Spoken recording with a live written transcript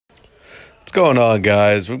What's going on,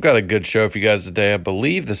 guys? We've got a good show for you guys today. I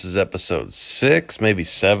believe this is episode 6, maybe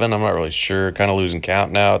 7. I'm not really sure. Kind of losing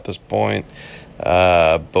count now at this point.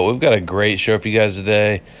 But we've got a great show for you guys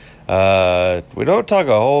today. We don't talk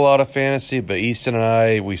a whole lot of fantasy, but Easton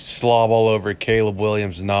and we slob all over Caleb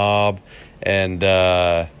Williams' knob. And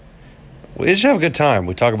we just have a good time.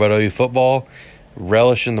 We talk about OU football,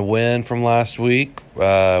 relishing the win from last week.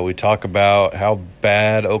 We talk about how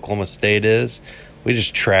bad Oklahoma State is. We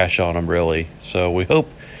just trash on them, really. So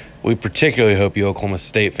we particularly hope you Oklahoma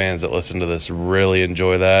State fans that listen to this really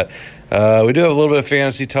enjoy that. We do have a little bit of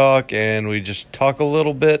fantasy talk, and we just talk a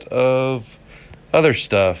little bit of other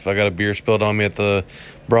stuff. I got a beer spilled on me at the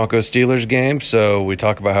Broncos-Steelers game, so we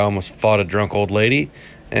talk about how I almost fought a drunk old lady.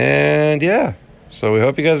 And, yeah, so we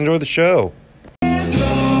hope you guys enjoy the show.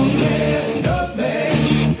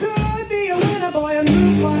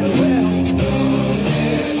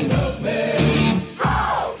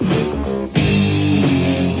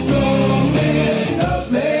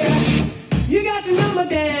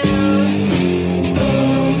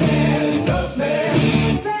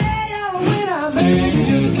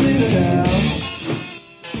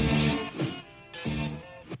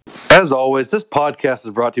 As always, this podcast is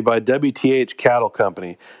brought to you by WTH Cattle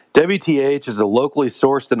Company. WTH is a locally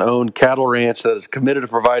sourced and owned cattle ranch that is committed to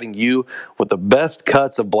providing you with the best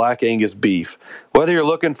cuts of Black Angus beef. Whether you're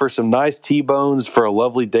looking for some nice T-bones for a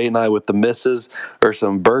lovely date night with the missus or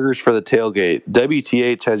some burgers for the tailgate,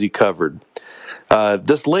 WTH has you covered.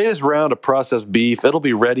 This latest round of processed beef, it'll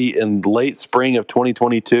be ready in late spring of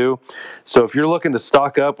 2022. So if you're looking to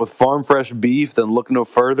stock up with farm fresh beef, then look no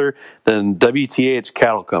further than WTH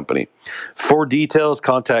Cattle Company. For details,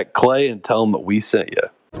 contact Clay and tell him that we sent you.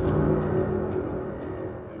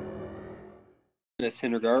 This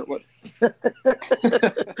Hindergart, what?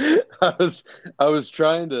 I was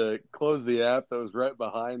trying to close the app that was right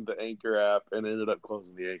behind the Anchor app and ended up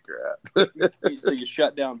closing the Anchor app. So you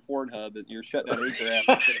shut down Pornhub and you're shut down Anchor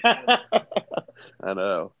app. I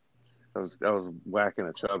know. I was whacking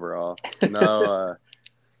a chubber off. No,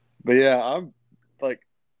 but yeah, I'm like,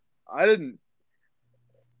 I didn't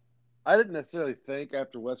necessarily think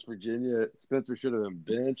after West Virginia Spencer should have been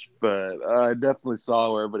benched, but I definitely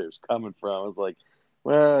saw where everybody was coming from. I was like,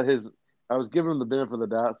 well, I was giving him the benefit of the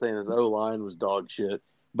doubt, saying his O-line was dog shit.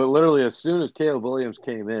 But literally, as soon as Caleb Williams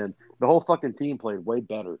came in, the whole fucking team played way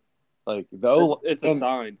better. Like it's a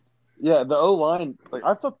sign. Yeah, the O-line. Like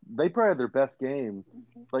I thought they probably had their best game.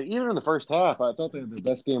 Like even in the first half, I thought they had their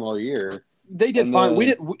best game all year. They did fine. We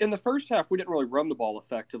didn't in the first half. We didn't really run the ball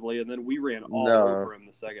effectively, and then we ran all over him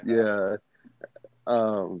the second half.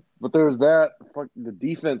 Yeah, but there was that. The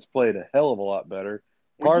defense played a hell of a lot better.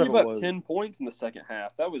 We gave up 10 points in the second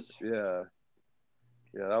half. That was that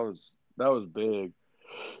was big.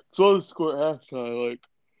 So what was the score at halftime? Like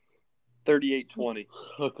 38-20.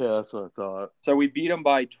 Okay, that's what I thought. So we beat them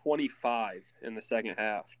by 25 in the second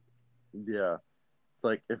half. Yeah, it's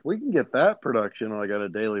like if we can get that production like on a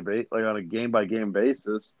daily base, like on a game by game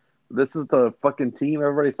basis, this is the fucking team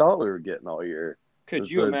everybody thought we were getting all year. Could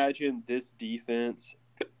you imagine this defense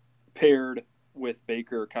paired with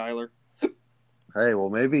Baker or Kyler? Hey, well,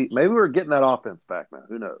 maybe we're getting that offense back now.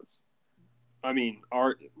 Who knows? I mean,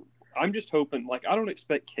 I'm just hoping. Like, I don't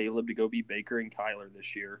expect Caleb to go be Baker and Kyler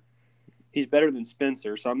this year. He's better than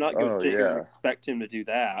Spencer, so I'm not going to sit here and expect him to do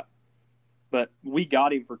that. But we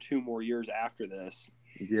got him for 2 more years after this.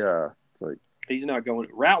 Yeah, it's like he's not going.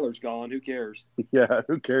 Rattler's gone. Who cares? Yeah,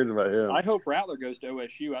 who cares about him? I hope Rattler goes to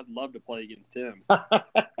OSU. I'd love to play against him.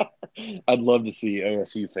 I'd love to see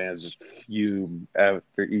OSU fans just fume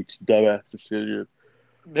after each dumbass decision.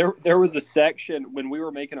 There was a section when we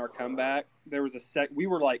were making our comeback. There was we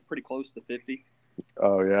were like pretty close to 50.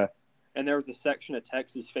 Oh yeah. And there was a section of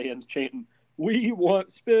Texas fans chanting, "We want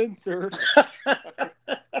Spencer."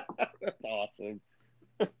 That's awesome.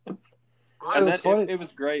 And it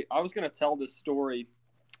was great. I was going to tell this story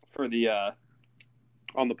for the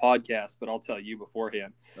on the podcast, but I'll tell you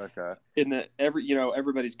beforehand. Okay. In the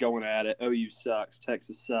everybody's going at it. OU sucks,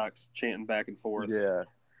 Texas sucks, chanting back and forth. Yeah.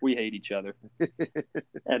 We hate each other.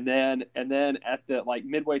 and then at the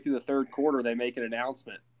midway through the third quarter, they make an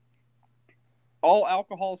announcement. All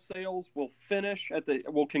alcohol sales will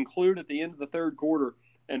conclude at the end of the third quarter,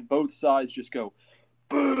 and both sides just go,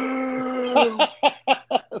 boo!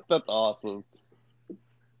 That's awesome.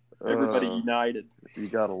 Everybody united. You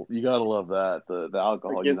gotta love that. The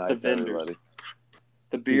alcohol against unites the vendors. everybody.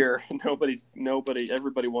 The beer.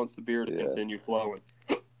 Everybody wants the beer to continue flowing.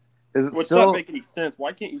 Which doesn't make any sense.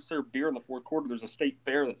 Why can't you serve beer in the fourth quarter? There's a state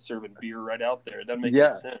fair that's serving beer right out there. It doesn't make any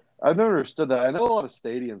sense. I've never understood that. I know a lot of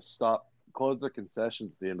stadiums close their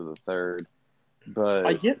concessions at the end of the third. But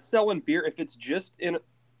I get selling beer if it's just in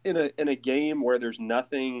a game where there's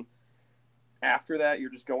nothing after that. You're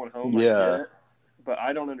just going home. I yeah, get it, but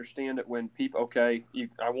I don't understand it when people. Okay,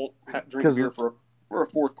 I won't drink beer for a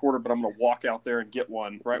fourth quarter, but I'm going to walk out there and get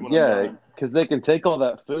one right when I'm done. because they can take all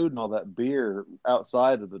that food and all that beer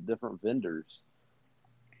outside of the different vendors.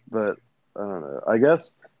 But I don't know. I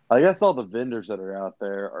guess all the vendors that are out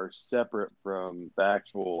there are separate from the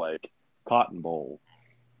actual like Cotton Bowl.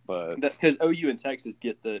 But Because OU and Texas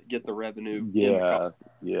get the revenue. yeah,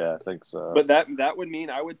 I think so. But that would mean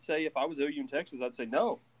I would say if I was OU and Texas, I'd say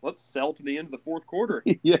no. Let's sell to the end of the fourth quarter.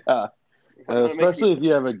 Yeah, especially if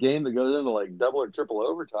you have a game that goes into like double or triple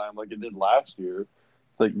overtime, like it did last year.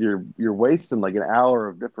 It's like you're wasting like an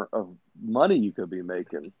hour of money you could be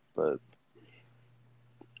making. But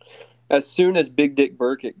as soon as Big Dick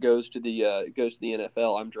Burkett goes to the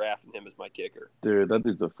NFL, I'm drafting him as my kicker. Dude, that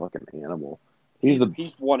dude's a fucking animal. He's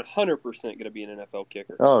 100% going to be an NFL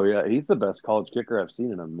kicker. Oh yeah, he's the best college kicker I've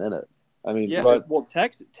seen in a minute. I mean, yeah. Well,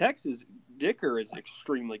 Texas Dicker is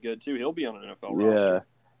extremely good too. He'll be on an NFL roster. Yeah.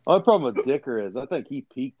 Only problem with Dicker is I think he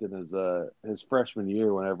peaked in his freshman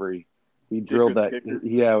year whenever he drilled that.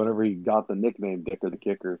 Yeah, whenever he got the nickname Dicker the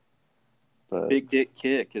Kicker. But, Big Dick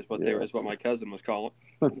Kick is what my cousin was calling.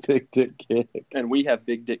 Big Dick Kick. And we have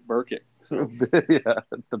Big Dick Burkett. So. Yeah,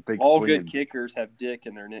 the big. All swinging. good kickers have Dick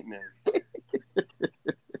in their nickname.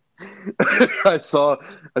 I saw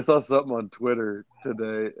something on Twitter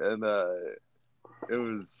today, and it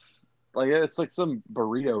was like it's like some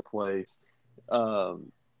burrito place,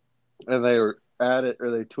 and they were at it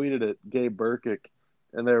or they tweeted at Gabe Burkick,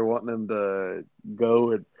 and they were wanting him to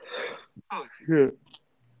go and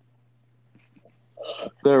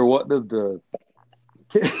they were wanting him to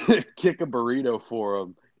kick a burrito for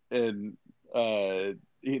him, and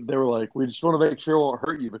they were like, "We just want to make sure it won't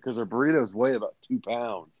hurt you because our burritos weigh about 2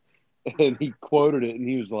 pounds." And he quoted it, and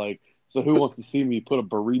he was like, "So who wants to see me put a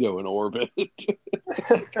burrito in orbit?"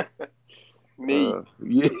 Me.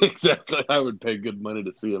 Yeah, exactly. I would pay good money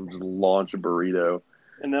to see him just launch a burrito.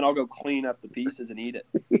 And then I'll go clean up the pieces and eat it.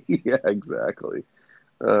 Yeah, exactly.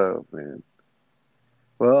 Oh, man.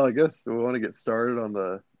 Well, I guess we want to get started on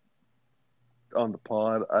the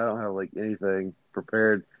pod. I don't have like anything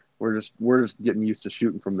prepared. We're just getting used to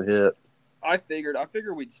shooting from the hip. I figured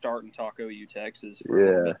we'd start and talk OU Texas for a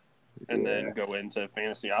little bit, and then go into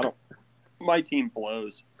fantasy. My team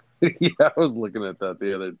blows. Yeah, I was looking at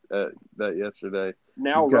that yesterday.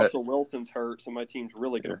 Now Russell Wilson's hurt, so my team's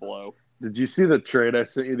really gonna blow. Did you see the trade I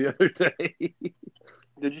sent you the other day?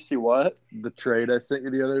 Did you see what? The trade I sent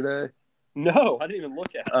you the other day? No, I didn't even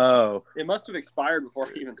look at it. Oh. It must have expired before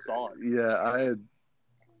I even saw it. Yeah, I had.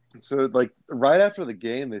 So, like, right after the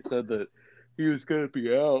game, they said that he was going to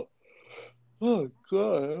be out. Oh,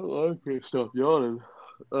 God, I don't like this stuff yawning.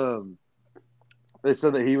 They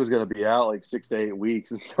said that he was going to be out like 6 to 8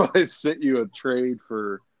 weeks. And so I sent you a trade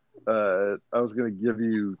for, I was going to give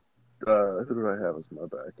you, who did I have as my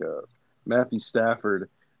backup? Matthew Stafford.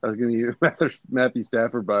 I was going to give Matthew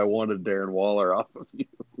Stafford, but I wanted Darren Waller off of you.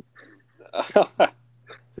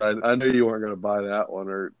 I knew you weren't going to buy that one,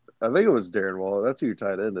 or I think it was Darren Waller. That's who your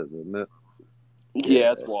tight end is, isn't it?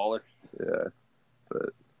 Yeah, it's Waller. Yeah,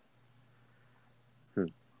 but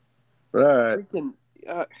all right. Freaking,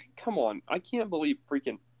 come on! I can't believe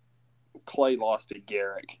freaking Clay lost to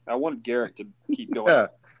Garrick. I wanted Garrick to keep going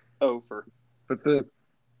over. But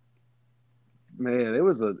man, it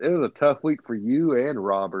was a tough week for you and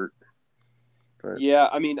Robert. But, yeah,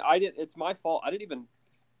 I mean, it's my fault. I didn't even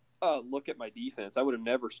look at my defense. I would have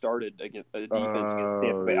never started against a defense against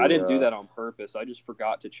Tampa Bay. I didn't do that on purpose. I just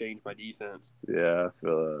forgot to change my defense. Yeah, I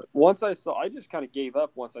feel that. I just kind of gave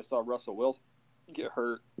up once I saw Russell Wilson get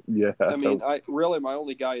hurt. Yeah. I mean, my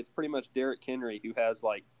only guy, it's pretty much Derrick Henry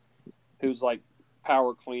who's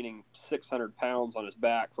power cleaning 600 pounds on his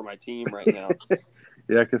back for my team right now.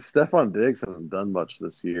 Yeah, because Stephon Diggs hasn't done much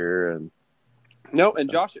this year, and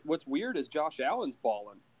what's weird is Josh Allen's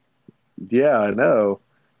balling. Yeah, I know.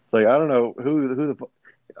 It's like I don't know who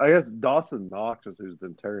I guess Dawson Knox is who's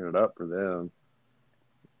been tearing it up for them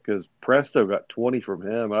because Presto got 20 from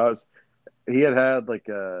him. He had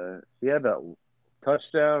that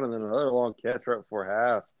touchdown and then another long catch right before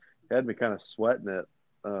half. He had me kind of sweating it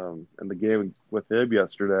in the game with him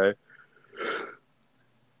yesterday.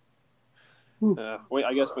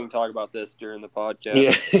 I guess we can talk about this during the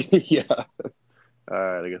podcast. Yeah. All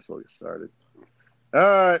right, I guess we'll get started. All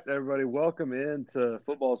right, everybody, welcome into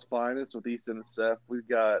Football's Finest with Easton and Seth. We've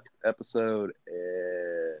got episode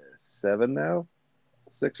 7 now,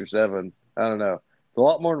 6 or 7. I don't know. It's a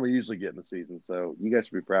lot more than we usually get in the season, so you guys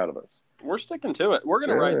should be proud of us. We're sticking to it. We're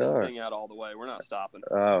going to ride this thing out all the way. We're not stopping.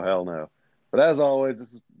 Oh, hell no. But as always,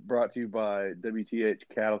 this is brought to you by WTH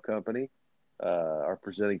Cattle Company, our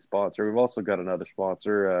presenting sponsor. We've also got another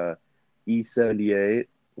sponsor, E78.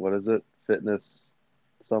 What is it? Fitness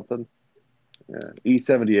something? Yeah,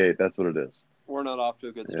 E78. That's what it is. We're not off to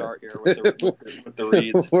a good start here with the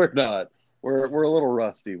reads. We're not. We're a little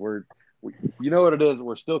rusty. You know what it is?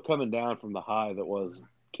 We're still coming down from the high that was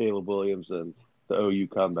Caleb Williams and the OU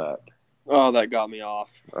comeback. Oh, that got me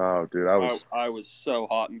off. Oh, dude, I was so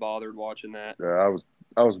hot and bothered watching that.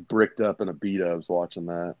 I was bricked up in a beat. I was watching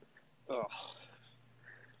that. Oh.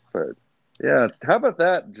 But yeah, how about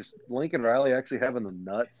that? Just Lincoln Riley actually having the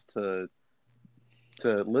nuts to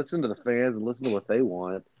listen to the fans and listen to what they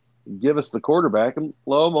want, and give us the quarterback, and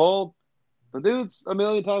lo and behold, the dude's a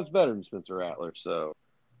million times better than Spencer Rattler. So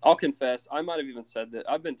I'll confess, I might have even said that.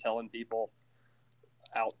 I've been telling people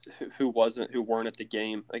out who weren't at the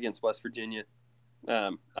game against West Virginia.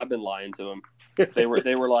 I've been lying to them. They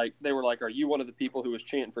were like, are you one of the people who was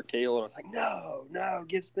chanting for Caleb? And I was like, no,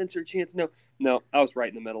 give Spencer a chance. No, I was right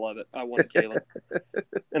in the middle of it. I wanted Caleb,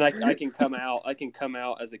 and I can come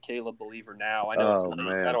out as a Caleb believer now. I know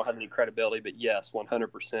I don't have any credibility, but yes,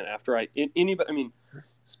 100%. After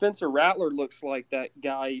Spencer Rattler looks like that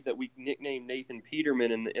guy that we nicknamed Nathan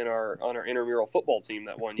Peterman on our intramural football team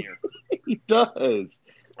that one year. He does.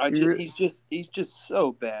 He's just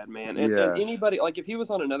so bad, man. And anybody, like, if he was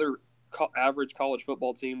on another average college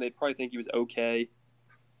football team, they'd probably think he was okay.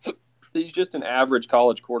 He's just an average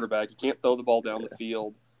college quarterback. He can't throw the ball down the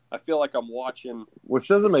field. I feel like I'm watching, which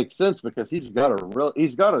doesn't make sense because he's got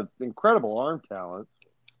an incredible arm talent.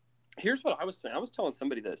 Here's what I was saying. I was telling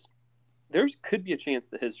somebody this. There could be a chance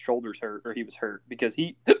that his shoulders hurt or he was hurt because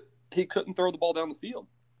he couldn't throw the ball down the field.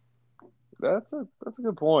 That's a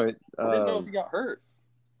good point. I didn't know if he got hurt.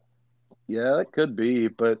 Yeah, that could be,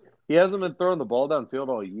 but he hasn't been throwing the ball downfield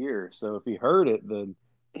all year. So if he heard it, then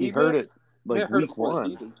he heard it like week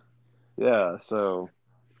one. Yeah, so.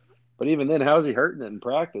 But even then, how's he hurting it in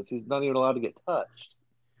practice? He's not even allowed to get touched.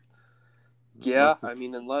 Yeah,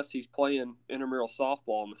 unless he's playing intramural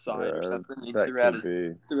softball on the side or something, he threw out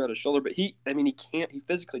his shoulder. But he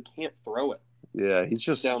physically can't throw it. Yeah, he's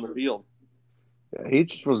just down the field. Yeah, he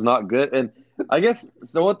just was not good. And I guess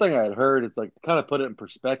the one thing I had heard is like to kind of put it in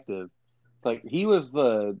perspective. It's like he was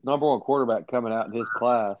the number one quarterback coming out in his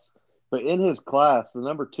class, but in his class, the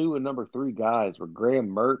number 2 and number 3 guys were Graham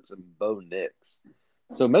Mertz and Bo Nix.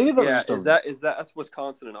 So maybe that was that's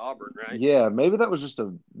Wisconsin and Auburn, right? Yeah, maybe that was just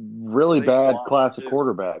a really bad class of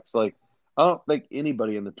quarterbacks. Like I don't think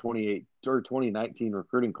anybody in the 2019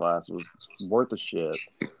 recruiting class was worth a shit.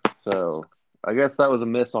 So I guess that was a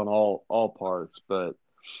miss on all parts, but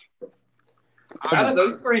out of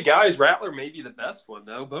those 3 guys, Rattler may be the best one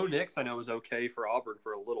though. Bo Nix I know was okay for Auburn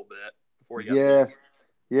for a little bit before he got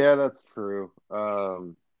Yeah, that's true. I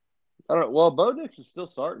don't know. Well, Bo Nix is still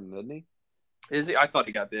starting, isn't he? Is he? I thought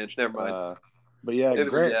he got benched. Never mind. But yeah, it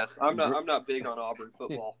was a yes. I'm not big on Auburn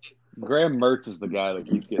football. Graham Mertz is the guy that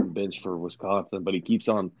keeps getting benched for Wisconsin, but he keeps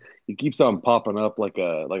on popping up like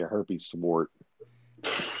a herpes swart.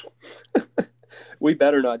 We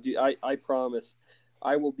better not do. I promise.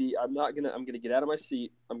 I'm gonna get out of my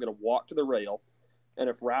seat. I'm gonna walk to the rail, and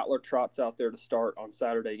if Rattler trots out there to start on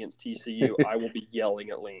Saturday against TCU, I will be yelling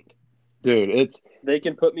at Link. Dude, they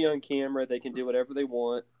can put me on camera. They can do whatever they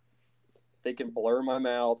want. They can blur my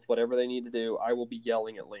mouth, whatever they need to do. I will be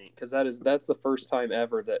yelling at Link because that's the first time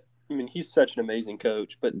ever that. I mean, he's such an amazing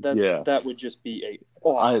coach, but that would just be a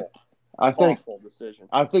awful decision.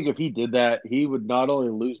 I think if he did that, he would not only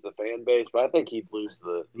lose the fan base, but I think he'd lose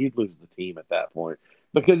the team at that point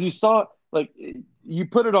because you saw like you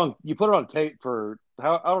put it on tape for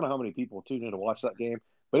I don't know how many people tuned in to watch that game,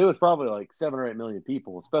 but it was probably like 7 or 8 million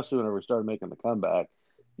people, especially whenever we started making the comeback.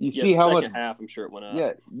 You see how much half, I'm sure it went up.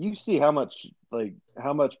 Yeah, you see how much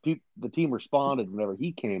people the team responded whenever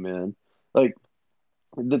he came in. Like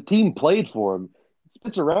the team played for him.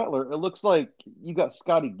 Spencer Rattler, it looks like you got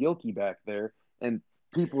Scotty Gilkey back there, and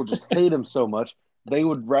people just hate him so much they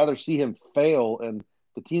would rather see him fail and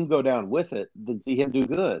the team go down with it than see him do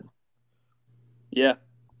good. Yeah,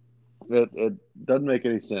 it doesn't make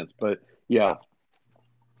any sense. But yeah,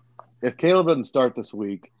 if Caleb doesn't start this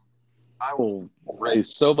week, I will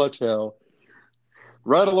raise so much hell,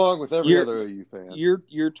 right along with every other OU fan.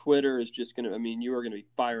 Your Twitter is just gonna. I mean, you are gonna be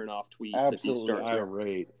firing off tweets. Absolutely if he starts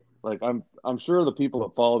irate. Like I'm sure the people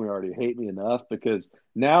that follow me already hate me enough because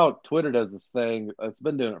now Twitter does this thing. It's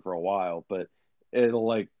been doing it for a while, but it'll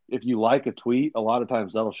like if you like a tweet, a lot of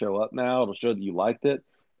times that'll show up now. It'll show that you liked it,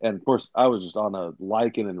 and of course, I was just on a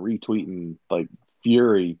liking and retweeting like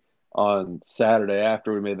fury on Saturday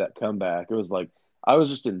after we made that comeback. It was like. I was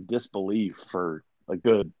just in disbelief for a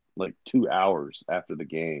good like 2 hours after the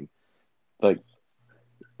game. Like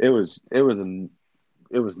it was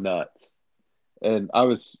nuts. And I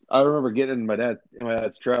remember getting in my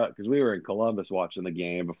dad's truck because we were in Columbus watching the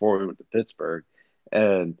game before we went to Pittsburgh,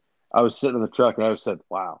 and I was sitting in the truck and I just said,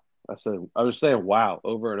 "Wow." I was saying "wow"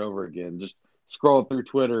 over and over again, just scrolling through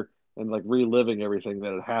Twitter and like reliving everything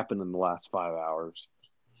that had happened in the last 5 hours.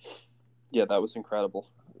 Yeah, that was incredible.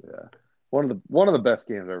 Yeah, one of the best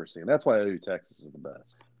games I've ever seen. That's why OU Texas is the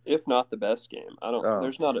best. If not the best game. I don't. Oh,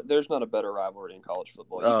 There's not a better rivalry in college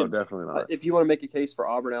football. oh, definitely not. If you want to make a case for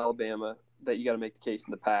Auburn, Alabama, that you got to make the case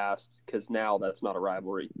in the past because now that's not a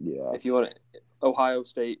rivalry. Yeah, If you want Ohio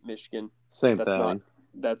State, Michigan, same that's thing.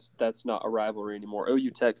 that's not a rivalry anymore. OU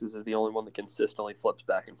Texas is the only one that consistently flips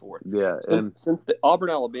back and forth. Yeah, and Since the Auburn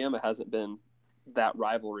Alabama hasn't been that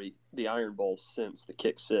rivalry, the Iron Bowl, since the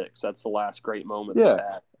Kick Six. That's the last great moment they've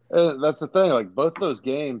had. that's the thing. Like both those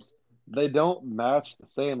games, they don't match the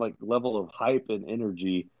same like level of hype and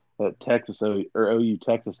energy that OU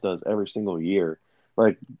Texas does every single year.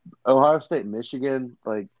 Like Ohio State, Michigan,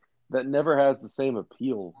 like that never has the same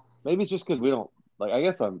appeal. Maybe it's just because we don't like. I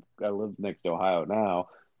guess I live next to Ohio now,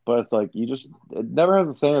 but it's like it never has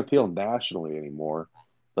the same appeal nationally anymore.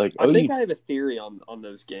 Like I think OU, I have a theory on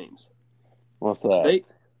those games. what's that?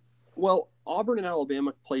 Auburn and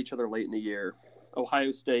Alabama play each other late in the year.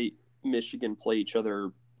 Ohio State, Michigan play each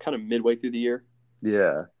other kind of midway through the year.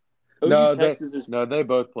 Yeah. OU Texas is They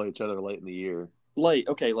both play each other late in the year. late.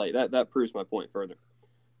 Okay, late. That proves my point further.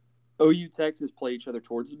 OU Texas play each other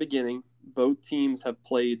towards the beginning. Both teams have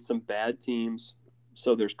played some bad teams,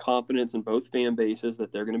 so there's confidence in both fan bases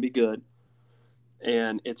that they're going to be good.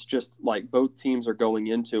 And it's just like both teams are going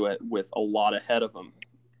into it with a lot ahead of them.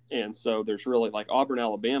 And so there's really like Auburn,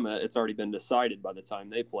 Alabama, it's already been decided by the time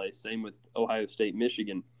they play. Same with Ohio State,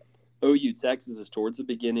 Michigan. OU Texas is towards the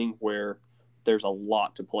beginning where there's a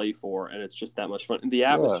lot to play for, and it's just that much fun. And the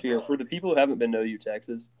atmosphere, for the people who haven't been to OU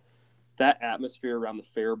Texas, that atmosphere around the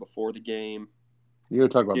fair before the game. You're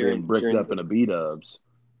talking about being bricked up in a B-dubs.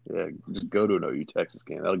 Yeah, just go to an OU Texas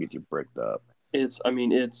game. That'll get you bricked up. It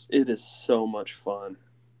is so much fun.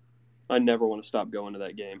 I never want to stop going to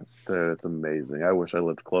that game. Dude, it's amazing. I wish I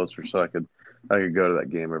lived closer so I could go to that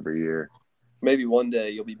game every year. Maybe one day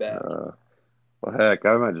you'll be back. Well, heck,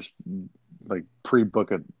 I might just like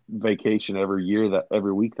pre-book a vacation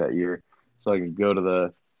every week that year, so I can go to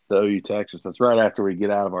the OU Texas. That's right after we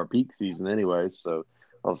get out of our peak season, anyways. So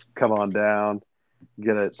I'll come on down,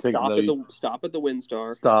 get a ticket. Stop at the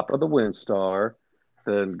WinStar. Stop at the WinStar,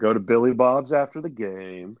 then go to Billy Bob's after the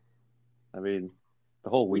game. I mean, the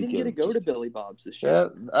whole weekend. We didn't get to go to Billy Bob's this year.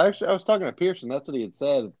 Yeah, actually, I was talking to Pearson. That's what he had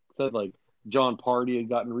said. It said like John Party had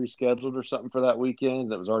gotten rescheduled or something for that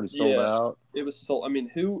weekend that was already sold out. It was sold. I mean,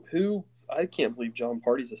 who? I can't believe John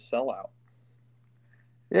Party's a sellout.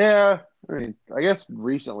 Yeah, I mean, I guess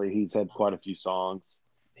recently he's had quite a few songs.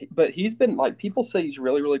 But he's been like, people say he's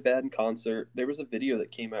really, really bad in concert. There was a video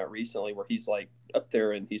that came out recently where he's like up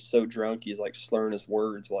there and he's so drunk he's like slurring his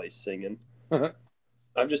words while he's singing.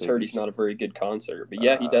 I've just heard he's not a very good concert, but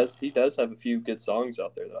yeah, he does have a few good songs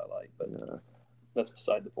out there that I like, but that's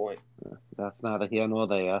beside the point. That's neither here nor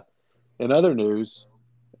there. In other news,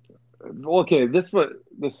 okay, this will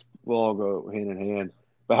all go hand in hand.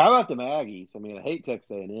 But how about the Aggies? I mean, I hate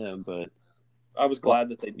Texas A&M, but I was glad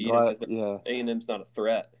that they beat them because A&M's not a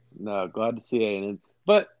threat. No, glad to see A&M.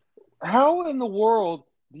 But how in the world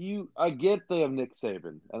I get they have Nick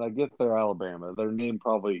Saban, and I get they're Alabama. Their name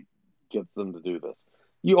probably gets them to do this.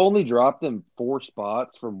 You only dropped them 4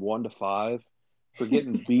 spots from 1 to 5 for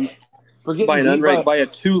getting beat. By a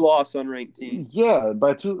 2-loss unranked team. Yeah,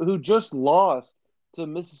 by 2 who just lost to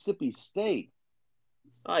Mississippi State.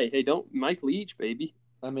 Hey, don't Mike Leach, baby.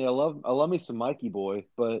 I mean, I love me some Mikey boy,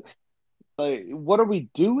 but like, what are we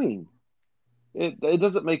doing? It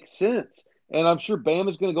doesn't make sense. And I'm sure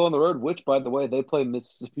Bama's going to go on the road, which, by the way, they play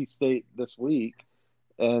Mississippi State this week,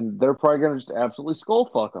 and they're probably going to just absolutely skull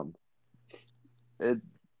fuck them.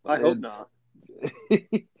 I hope not.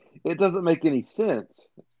 It doesn't make any sense.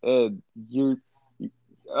 I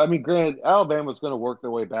mean, granted, Alabama's going to work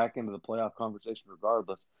their way back into the playoff conversation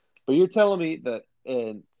regardless. But you're telling me that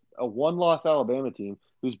in a 1-loss Alabama team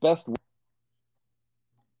whose best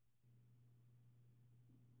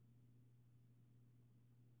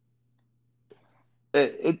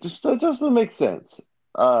it doesn't make sense.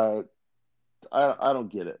 I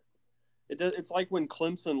don't get it. It's like when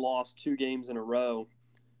Clemson lost 2 games in a row.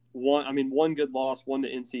 One good loss, one to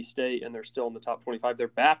NC State, and they're still in the top 25. They're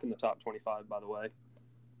back in the top 25, by the way.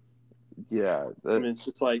 Yeah, it's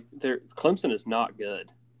just like Clemson is not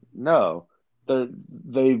good. No, did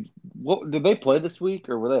they play this week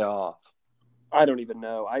or were they off? I don't even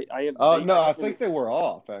know. I have. Oh no, I think they were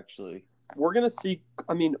off actually. We're gonna see.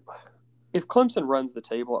 I mean, if Clemson runs the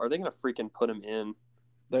table, are they gonna freaking put him in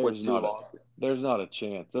with There's 2 not losses? there's not a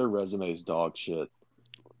chance. Their resume is dog shit.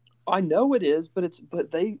 I know it is, but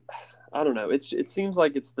they. I don't know. It seems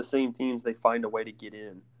like it's the same teams. They find a way to get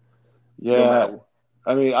in. Yeah, No matter.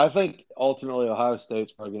 I mean, I think ultimately Ohio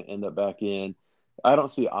State's probably going to end up back in. I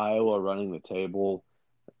don't see Iowa running the table.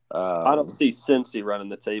 I don't see Cincy running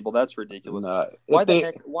the table. That's ridiculous. No, Why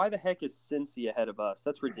the heck is Cincy ahead of us?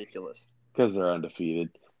 That's ridiculous. Because they're undefeated.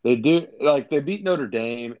 They do like they beat Notre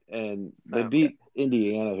Dame and they Okay. beat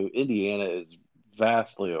Indiana, who Indiana is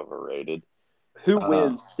vastly overrated. Who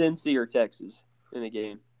wins, Cincy or Texas in a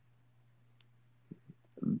game?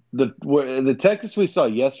 The Texas we saw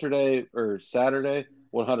yesterday or Saturday,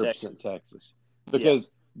 100% Texas.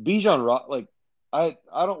 Because Bijan Rob, like I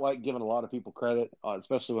don't like giving a lot of people credit,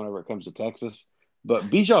 especially whenever it comes to Texas. But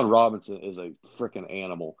Bijan Robinson is a freaking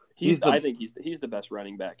animal. I think he's the best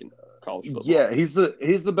running back in college football. Yeah, he's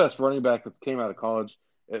the best running back that's came out of college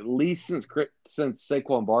at least since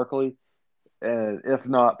Saquon Barkley, and if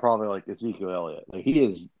not, probably like Ezekiel Elliott. Like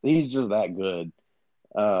he's just that good.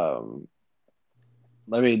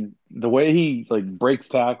 I mean, the way he like breaks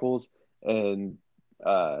tackles and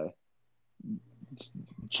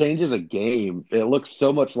changes a game, it looks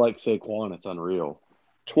so much like Saquon. It's unreal.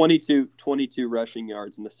 22 rushing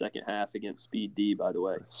yards in the second half against Speed D, by the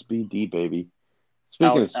way. Speed D, baby.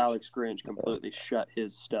 Alex Grinch completely shut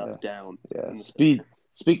his stuff down. Yeah,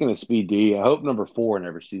 Speaking of Speed D, I hope number 4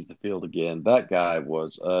 never sees the field again. That guy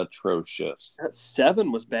was atrocious. That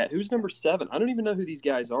 7 was bad. Who's number 7? I don't even know who these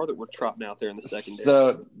guys are that were trotting out there in the secondary.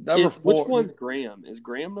 So number 4. Which one's Graham? Is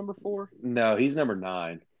Graham number 4? No, he's number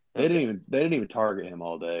 9. They didn't even target him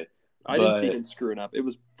all day. I didn't see him screwing up. It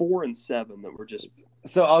was 4 and 7 that were just.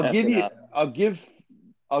 So I'll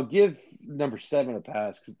give number 7 a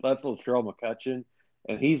pass because that's Latrell McCutcheon,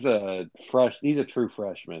 and he's a true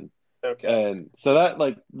freshman. Okay. And so that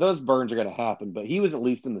like those burns are going to happen, but he was at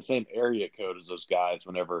least in the same area code as those guys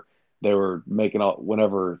whenever they were making all.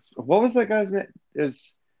 Whenever what was that guy's name?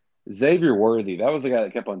 Is Xavier Worthy? That was the guy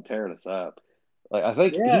that kept on tearing us up. Like I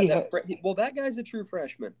think that guy's a true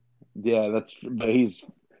freshman. Yeah,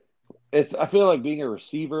 I feel like being a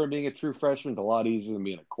receiver and being a true freshman is a lot easier than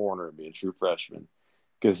being a corner and being a true freshman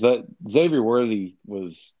because that Xavier Worthy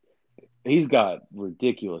he's got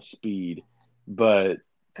ridiculous speed, but.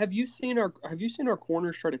 Have you seen our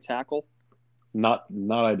corners try to tackle? Not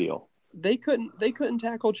ideal. They couldn't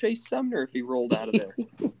tackle Chase Sumner if he rolled out of there.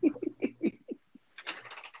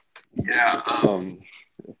 Yeah. And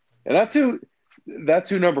that's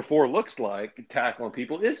who number 4 looks like tackling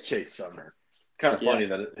people is Chase Sumner. Kind of funny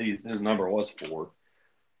that his number was 4.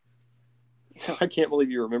 I can't believe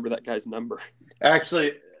you remember that guy's number.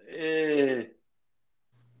 Actually,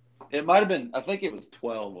 it might have been. I think it was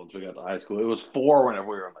 12 once we got to high school. It was 4 whenever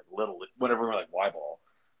we were in whenever we were like Y ball.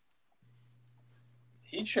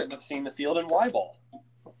 He shouldn't have seen the field in Y ball.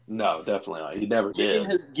 No, definitely not. He never did.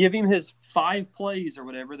 Give him his 5 plays or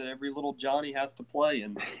whatever that every little Johnny has to play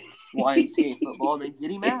in YMCA football, and then get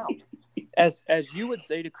him out. As you would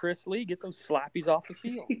say to Chris Lee, get those slappies off the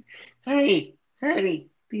field. Hey,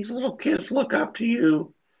 these little kids look up to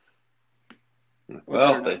you.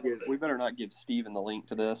 We better not give Steven the link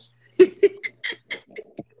to this.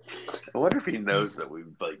 I wonder if he knows that we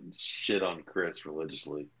like shit on Chris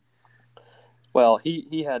religiously. Well,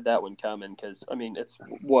 he had that one coming because I mean, it's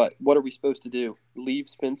what are we supposed to do? Leave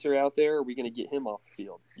Spencer out there? Or are we going to get him off the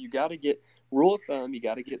field? You got to get rule of thumb. You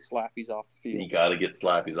got to get slappies off the field. You got to get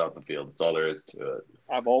slappies off the field. That's all there is to it.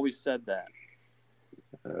 I've always said that.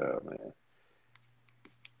 Oh man.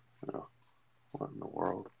 Oh, what in the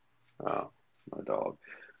world? Oh, my dog.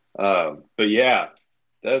 But yeah,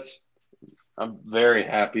 I'm very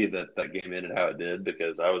happy that game ended how it did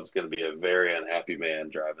because I was going to be a very unhappy man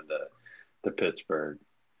driving to Pittsburgh.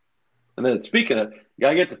 And then speaking of,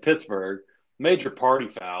 I get to Pittsburgh, major party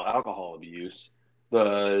foul, alcohol abuse.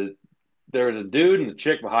 There was a dude and a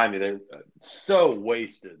chick behind me. They were so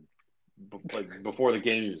wasted before the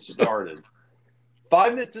game even started.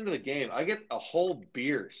 5 minutes into the game, I get a whole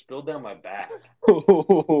beer spilled down my back.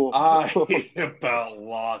 I about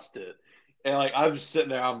lost it, and like I'm just sitting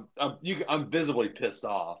there. I'm visibly pissed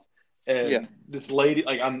off, and this lady,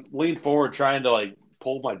 like I'm leaned forward trying to like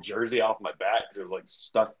pull my jersey off my back because it was like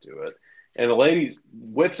stuck to it, and the lady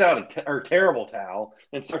whips out her terrible towel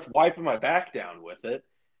and starts wiping my back down with it,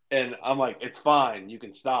 and I'm like, it's fine, you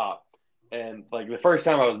can stop. And like the first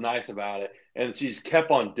time I was nice about it, and she just kept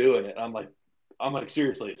on doing it. I'm like,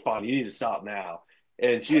 seriously, it's fine. You need to stop now.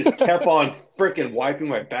 and she just kept on freaking wiping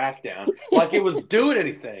my back down like it was doing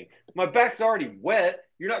anything. My back's already wet.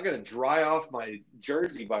 You're not going to dry off my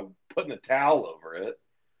jersey by putting a towel over it.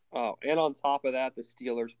 Oh, and on top of that, the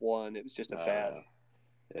Steelers won. It was just a bad.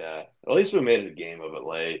 Yeah, at least we made a game of it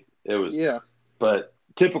late. It was, Yeah. But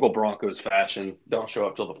typical Broncos fashion, don't show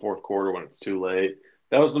up till the fourth quarter when it's too late.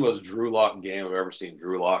 That was the most Drew Lock game I've ever seen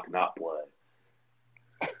Drew Lock not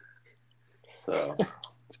play. So,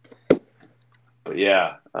 but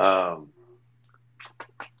yeah, I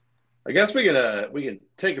guess we can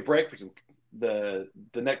take a break for the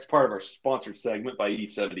next part of our sponsored segment by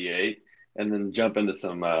E78, and then jump into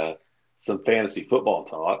some fantasy football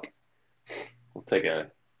talk. We'll take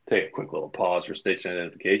a quick little pause for station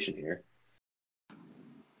identification here.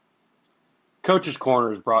 Coach's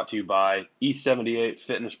Corner is brought to you by E78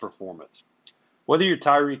 Fitness Performance. Whether you're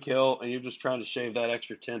Tyreek Hill and you're just trying to shave that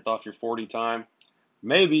extra tenth off your 40 time,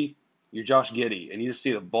 maybe you're Josh Giddey and you just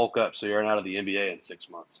need to bulk up so you're out of the NBA in 6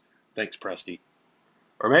 months. Thanks, Presty.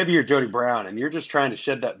 Or maybe you're Jody Brown and you're just trying to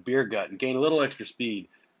shed that beer gut and gain a little extra speed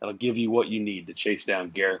that'll give you what you need to chase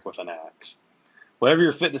down Garrick with an axe. Whatever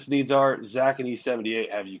your fitness needs are, Zach and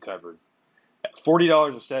E78 have you covered. At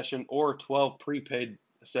 $40 a session or 12 prepaid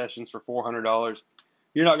sessions for $400,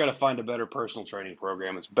 you're not going to find a better personal training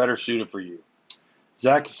program. It's better suited for you.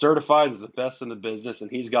 Zach is certified as the best in the business,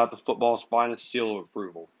 and he's got the football's finest seal of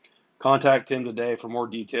approval. Contact him today for more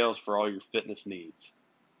details for all your fitness needs.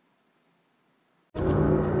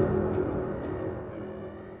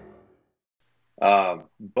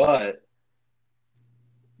 But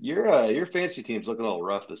your fantasy team's looking a little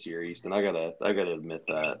rough this year, Easton. I gotta admit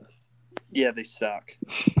that. Yeah, they suck.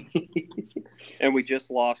 And we just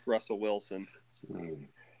lost Russell Wilson.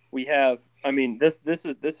 We have, I mean, this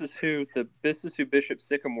is who Bishop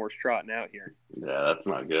Sycamore's trotting out here. Yeah, that's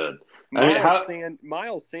not good.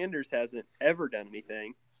 Miles Sanders hasn't ever done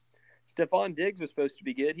anything. Stephon Diggs was supposed to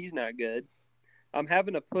be good. He's not good. I'm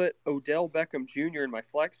having to put Odell Beckham Jr. in my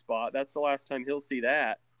flex spot. That's the last time he'll see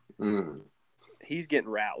that. He's getting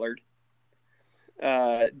rattlered.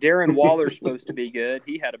 Darren Waller's supposed to be good.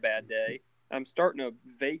 He had a bad day. I'm starting a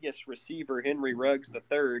Vegas receiver, Henry Ruggs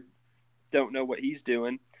III. Don't know what he's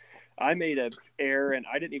doing. I made an error, and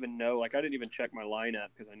I didn't even know. I didn't even check my lineup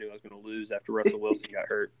because I knew I was going to lose after Russell Wilson got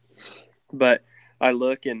hurt. But I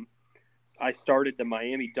look, and I started the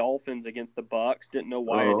Miami Dolphins against the Bucs. Didn't know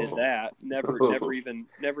why I did that. Never even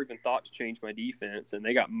thought to change my defense, and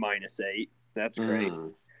they got -8. That's great.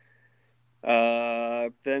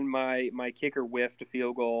 Then my kicker whiffed a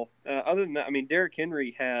field goal. Other than that, I mean, Derrick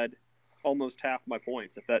Henry had almost half my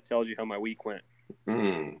points, if that tells you how my week went.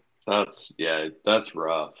 That's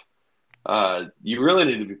rough. You really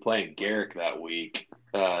need to be playing Garrick that week.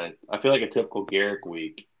 I feel like a typical Garrick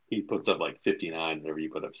week, he puts up like 59 whenever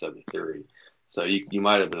you put up 73. So you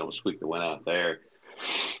might have been able to squeak the win out there.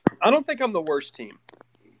 I don't think I'm the worst team.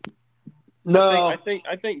 No, I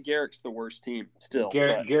think Garrick's the worst team still.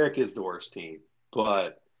 Garrick is the worst team,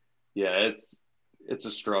 but yeah, it's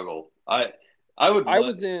a struggle. I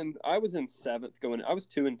was in seventh going. I was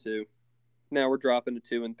 2-2. Now we're dropping to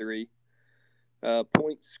 2-3.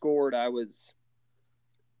 Points scored. Can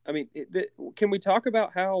we talk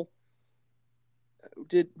about how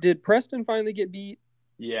did Preston finally get beat?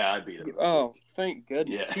 Yeah, I beat him. Oh, thank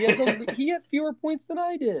goodness. Yeah. He had fewer points than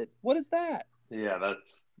I did. What is that? Yeah,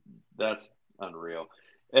 that's unreal.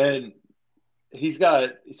 And he's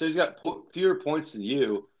got fewer points than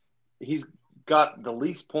you. He's got the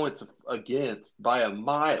least points against by a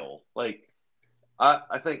mile. Like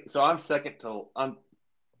I think so. I'm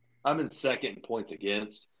in second in points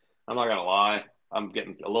against. I'm not gonna lie. I'm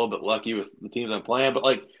getting a little bit lucky with the teams I'm playing, but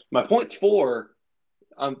like my points for,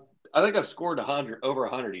 I think I've scored over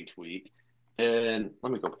 100 each week. And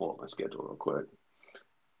let me go pull up my schedule real quick.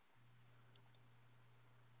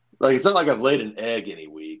 Like it's not like I've laid an egg any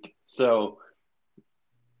week. So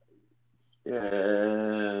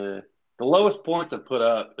the lowest points I've put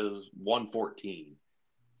up is 114.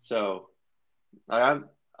 So my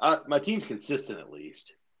team's consistent at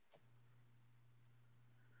least.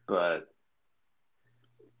 But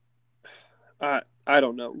I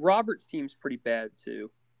don't know. Robert's team's pretty bad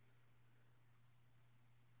too.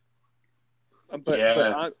 But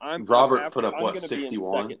Robert put up what,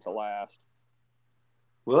 61? Second to last.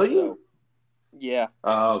 Will you? Yeah.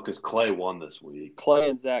 Oh, because Clay won this week. Clay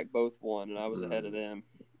and Zach both won, and I was ahead of them.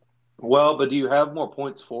 Well, but do you have more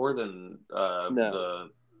points for than no.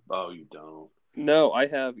 Oh, you don't. No, I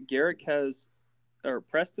have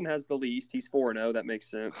Preston has the least. He's 4-0. That makes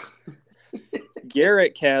sense.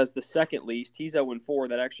 Garrick has the second least. He's 0-4.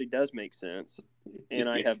 That actually does make sense. And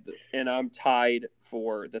I'm tied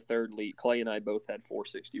for the third lead. Clay and I both had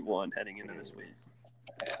 461 heading into this week.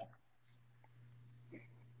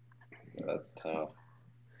 That's tough.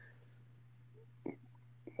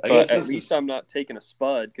 But at least I'm not taking a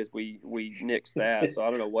spud because we nixed that. So I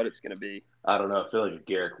don't know what it's going to be. I don't know. I feel like if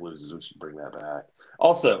Garrick loses, we should bring that back.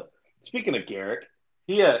 Also, speaking of Garrick,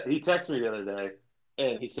 he texted me the other day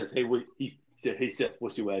and he says, "Hey, he said,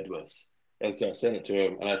 what's your address?" And so I sent it to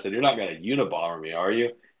him, and I said, "You're not going to Unabomber me, are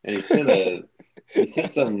you?" And he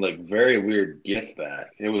sent some like very weird gift back.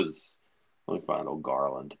 It was, let me find old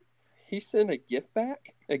Garland. He sent a gift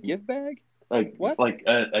back, a gift bag. Like what? Like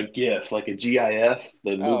a GIF, like a GIF,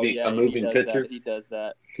 a moving picture. He does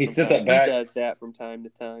that. He sent that back. He does that from time to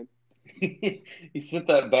time. He sent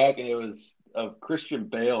that back, and it was of Christian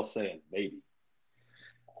Bale saying maybe.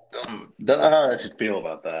 Don't know how I should feel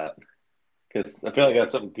about that, because I feel like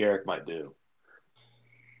that's something Garrick might do.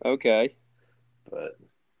 Okay. But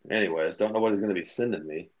anyways, don't know what he's going to be sending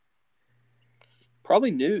me.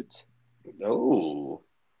 Probably nudes. Oh,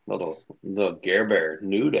 little Gare Bear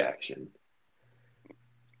nude action.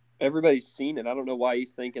 Everybody's seen it. I don't know why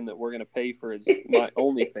he's thinking that we're going to pay for my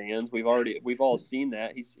OnlyFans. We've all seen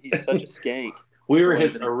that. He's such a skank. We were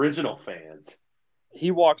his original fans. He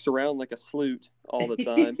walks around like a sloot all the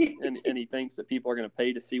time, and he thinks that people are going to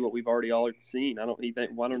pay to see what we've already seen. I don't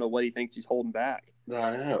know what he thinks he's holding back.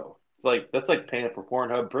 I know. That's like paying for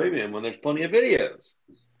Pornhub Premium when there's plenty of videos.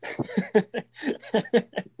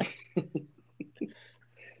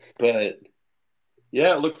 But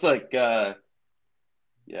yeah, it looks like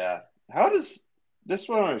yeah. How does this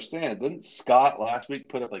one understand? Didn't Scott last week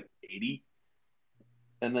put up like 80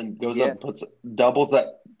 and then goes up and doubles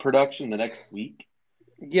that production the next week?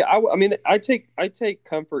 Yeah, I mean, I take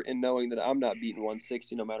comfort in knowing that I'm not beating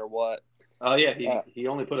 160 no matter what. Oh yeah, he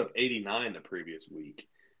only put up 89 the previous week,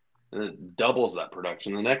 and then doubles that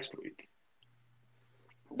production the next week.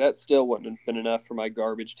 That still wouldn't have been enough for my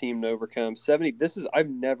garbage team to overcome 70. I've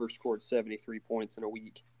never scored 73 points in a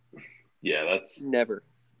week. Yeah, that's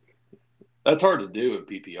hard to do in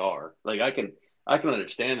PPR. Like I can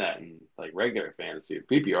understand that in like regular fantasy.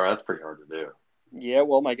 PPR, that's pretty hard to do. Yeah,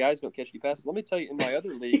 well, my guys don't catch any passes. Let me tell you, in my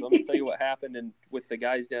other league, what happened with the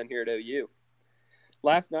guys down here at OU.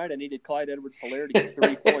 Last night, I needed Clyde Edwards-Helaire to get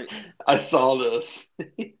 3 points. I saw this.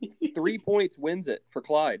 3 points wins it for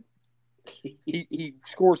Clyde. He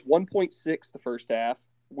scores 1.6 the first half.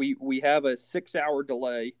 We have a 6-hour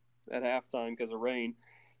delay at halftime because of rain.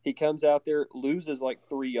 He comes out there, loses like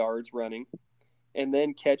 3 yards running, and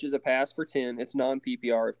then catches a pass for 10. It's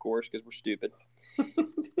non-PPR, of course, because we're stupid.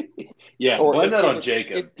 Yeah, blame that on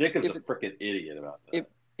Jacob. Jacob's a freaking idiot about that.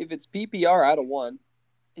 If it's PPR, I'd have won.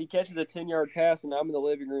 He catches a 10-yard pass, and I'm in the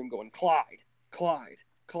living room going, Clyde.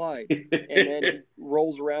 And then he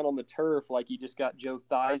rolls around on the turf like he just got Joe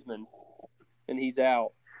Theismann, and he's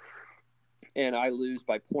out. And I lose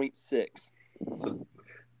by 0.6. So,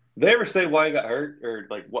 they ever say why he got hurt or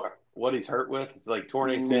like what he's hurt with? It's like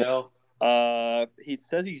torn ACL? He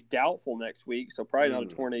says he's doubtful next week, so probably not a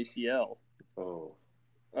torn ACL. Oh.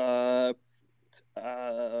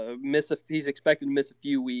 He's expected to miss a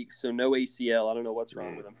few weeks, so no ACL. I don't know what's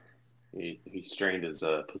wrong with him. He strained his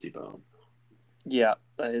pussy bone. Yeah,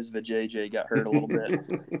 his vajayjay got hurt a little bit.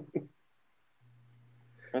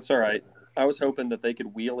 That's all right. I was hoping that they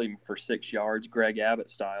could wheel him for 6 yards, Greg Abbott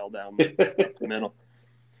style, down the middle.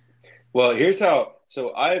 Well, here's how.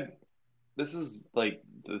 So this is like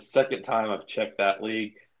the second time I've checked that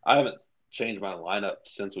league. I haven't changed my lineup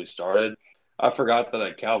since we started. I forgot that I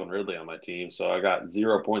had Calvin Ridley on my team, so I got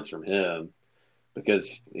 0 points from him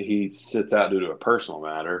because he sits out due to a personal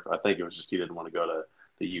matter. I think it was just he didn't want to go to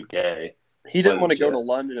the UK. He didn't want to go to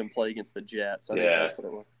London and play against the Jets. I think that's what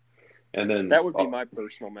it was. And then that would be my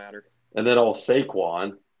personal matter. And then old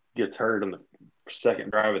Saquon gets hurt in the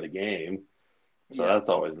second drive of the game, so that's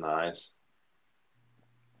always nice.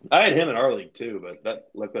 I had him in our league too,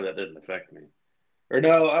 but luckily that didn't affect me. Or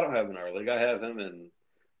no, I don't have him in our league. I have him in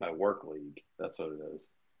my work league. That's what it is.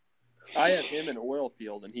 I have him in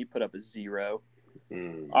Oilfield, and he put up a 0.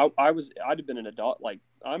 I'd have been an adult. Like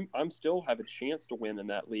I'm still have a chance to win in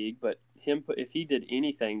that league, but if he did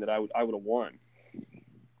anything, that I would have won.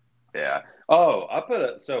 Yeah. Oh,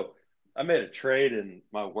 I made a trade in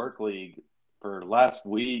my work league for last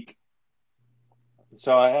week.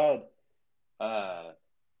 So I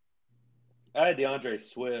had DeAndre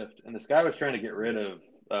Swift, and this guy was trying to get rid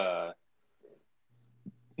of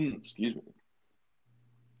excuse me.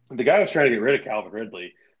 The guy was trying to get rid of Calvin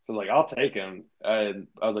Ridley. So I was like, I'll take him. And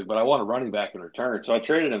I was like, but I want a running back in return. So I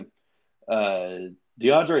traded him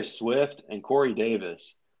DeAndre Swift and Corey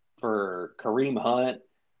Davis for Kareem Hunt,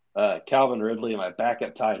 Calvin Ridley, and my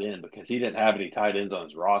backup tight end because he didn't have any tight ends on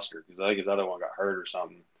his roster because I think his other one got hurt or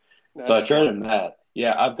something. So I That's traded smart. him that.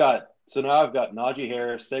 Yeah, now I've got Najee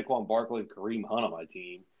Harris, Saquon Barkley, and Kareem Hunt on my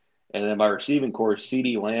team, and then my receiving core is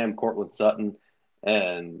CeeDee Lamb, Cortland Sutton,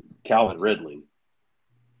 and Calvin Ridley,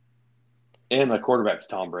 and my quarterback's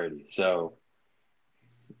Tom Brady. So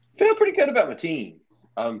feel pretty good about my team.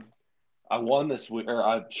 I won this week, or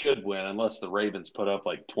I should win, unless the Ravens put up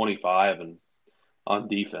like 25 and on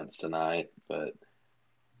defense tonight. But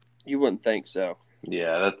You wouldn't think so.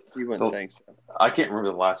 yeah, that's You wouldn't the, think so. I can't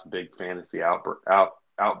remember the last big fantasy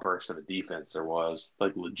outburst of a defense there was,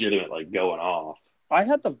 like legitimate, like going off. I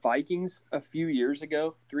had the Vikings a few years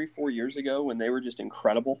ago, 3-4 years ago, when they were just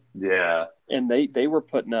incredible, Yeah, and they were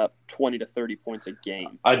putting up 20 to 30 points a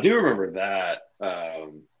game. I do remember that.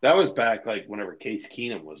 That was back like whenever Case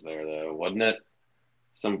Keenum was there, though, wasn't it?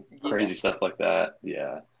 Some Yeah. crazy stuff like that.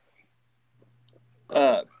 Yeah.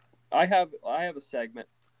 Uh, I have a segment.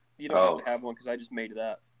 You don't Oh, have to have one because I just made it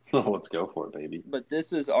up. let's go for it, baby. But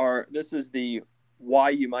this is the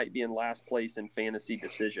why you might be in last place in fantasy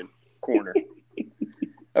decision corner.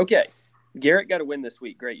 Okay, Garrett got a win this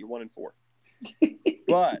week. Great, you're 1-4.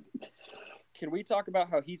 But can we talk about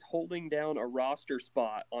how he's holding down a roster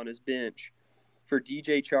spot on his bench for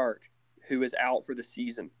DJ Chark, who is out for the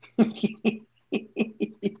season?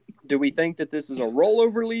 Do we think that this is a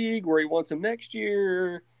rollover league where he wants him next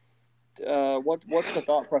year? What's the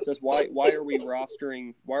thought process? Why are we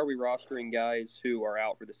rostering guys who are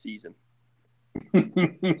out for the season?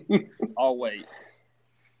 I'll wait.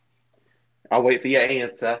 I'll wait for your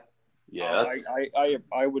answer. Yeah, that's...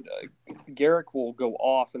 I would. Garrick will go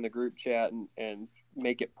off in the group chat and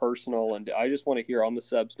make it personal, and I just want to hear on the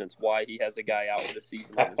substance why he has a guy out for the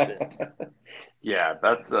season on his bench. Yeah,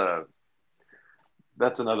 that's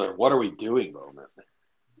another what are we doing moment.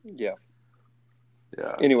 Yeah.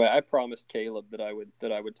 Yeah. Anyway, I promised Caleb that I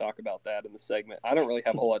would talk about that in the segment. I don't really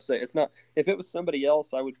have a whole lot to say. It's not if it was somebody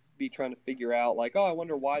else, I would be trying to figure out like, oh, I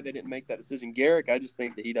wonder why they didn't make that decision. Garrick, I just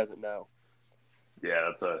think that he doesn't know.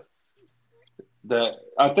 Yeah,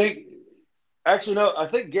 I think actually no, I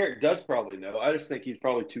think Garrett does probably know. I just think he's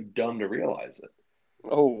probably too dumb to realize it.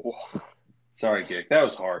 Oh, Sorry, Garrett. That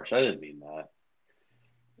was harsh. I didn't mean that.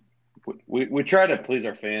 We try to please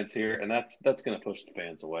our fans here, and that's going to push the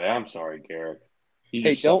fans away. I'm sorry, Garrett.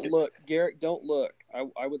 hey, don't look, Garrick. Don't look.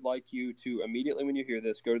 I would like you to immediately when you hear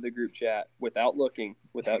this, go to the group chat without looking,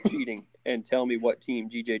 without cheating, and tell me what team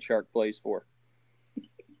DJ Chark plays for.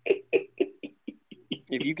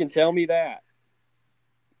 If you can tell me that,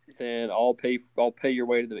 then I'll pay your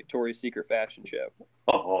way to the Victoria's Secret fashion show.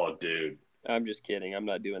 Oh, dude. I'm just kidding. I'm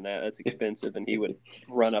not doing that. That's expensive, and he would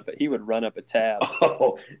run up a tab.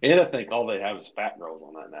 Oh, and I think all they have is fat girls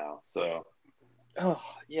on that now. So, oh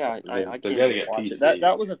yeah, I can't gotta get watch PC. it.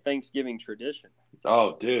 That was a Thanksgiving tradition.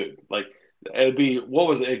 Oh, dude, like it'd be what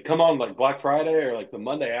was it? It'd come on like Black Friday or like the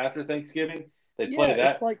Monday after Thanksgiving. They'd play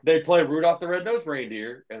that. It's like they'd play Rudolph the Red-Nosed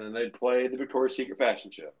Reindeer, and then they'd play the Victoria's Secret fashion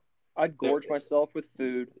show. I'd gorge myself with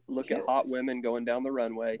food, look at hot women going down the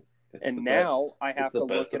runway. And now I have to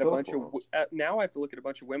look at a bunch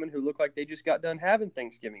of women who look like they just got done having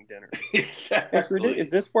Thanksgiving dinner. Exactly. It's ridiculous. Is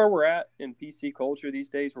this where we're at in PC culture these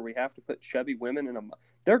days, where we have to put chubby women in a?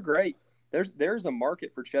 They're great. There's a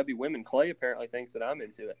market for chubby women. Clay apparently thinks that I'm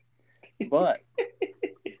into it, but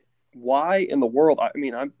why in the world? I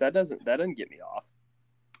mean, that doesn't get me off.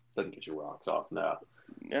 Doesn't get your rocks off. No.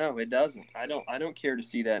 No, it doesn't. I don't care to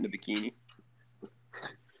see that in a bikini.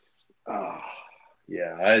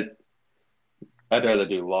 Yeah, I'd rather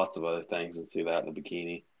do lots of other things than see that in a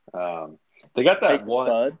bikini. They got that Take one.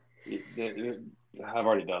 Spud. I've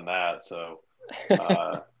already done that, so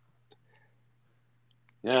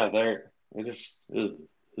yeah, they're just.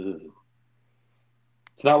 It's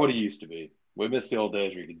not what it used to be. We miss the old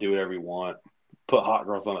days where you could do whatever you want, put hot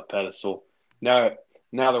girls on a pedestal. Now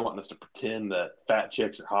they're wanting us to pretend that fat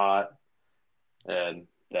chicks are hot, and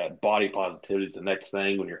that body positivity is the next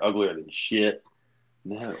thing when you're uglier than shit.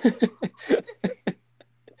 No.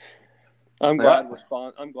 I'm glad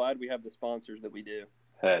we have the sponsors that we do.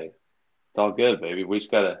 Hey, it's all good, baby. We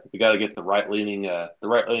gotta get the right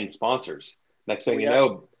leaning sponsors. Next thing you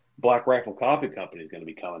know, Black Rifle Coffee Company is going to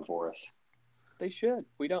be coming for us. They should.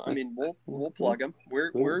 We don't. I mean, we'll plug them.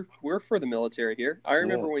 We're for the military here. I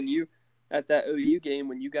remember when you at that OU game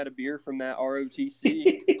when you got a beer from that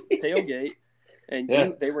ROTC tailgate. And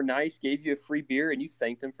they were nice, gave you a free beer, and you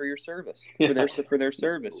thanked them for your service, for their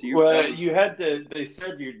service. You had to. They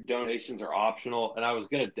said your donations are optional, and I was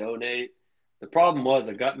going to donate. The problem was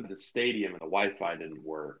I got into the stadium and the Wi-Fi didn't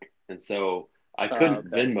work, and so I couldn't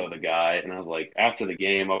Okay. Venmo the guy, and I was like, after the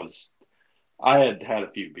game, I had had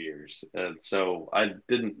a few beers, and so I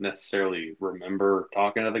didn't necessarily remember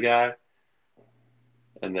talking to the guy.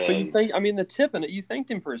 And But you then, think, I mean, the tip in it, you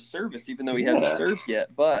thanked him for his service, even though he hasn't yeah, served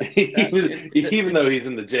yet. But he was even it's, though he's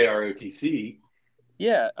in the JROTC.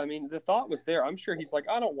 yeah, I mean, the thought was there. I'm sure he's like,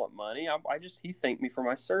 I don't want money. He thanked me for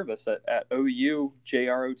my service at OU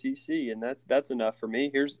JROTC, and that's enough for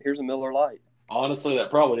me. Here's a Miller Lite. Honestly,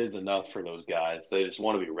 that probably is enough for those guys. They just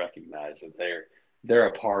want to be recognized that they're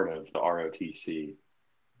a part of the ROTC.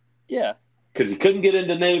 Yeah, Because he couldn't get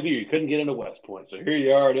into Navy or he couldn't get into West Point. So here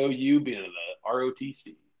you are at OU being in the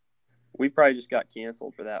ROTC. we probably just got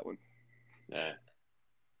canceled for that one.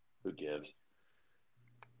 Who gives?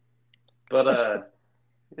 But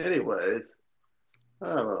anyways, I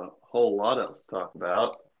don't have a whole lot else to talk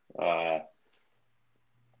about. I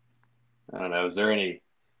don't know. Is there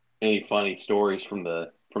any funny stories from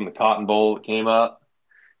the Cotton Bowl that came up?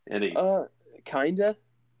 Any? Kinda.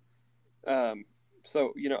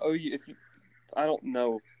 So OU. I don't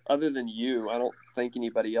know. Other than you, I don't think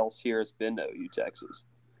anybody else here has been to OU Texas.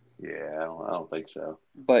 Yeah, I don't think so.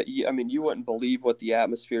 But I mean, you wouldn't believe what the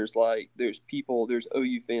atmosphere is like. There's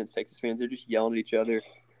OU fans, Texas fans. They're just yelling at each other.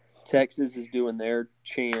 Texas is doing their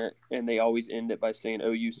chant, and they always end it by saying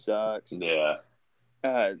OU sucks. Yeah.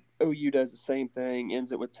 OU does the same thing,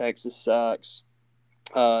 ends it with Texas sucks.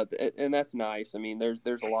 And that's nice. I mean,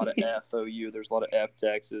 there's a lot of F OU, there's a lot of F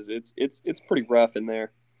Texas. It's pretty rough in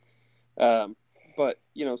there. But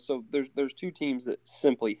so there's two teams that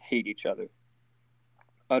simply hate each other,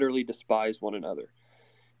 utterly despise one another.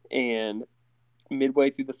 And midway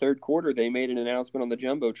through the third quarter, they made an announcement on the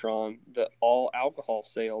Jumbotron that all alcohol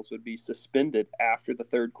sales would be suspended after the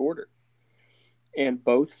third quarter. And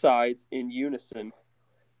both sides in unison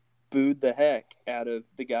booed the heck out of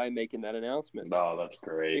the guy making that announcement. Oh, that's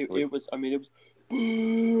great. It was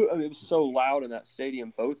it was so loud in that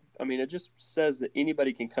stadium. It just says that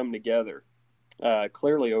anybody can come together,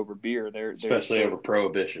 clearly over beer. Especially over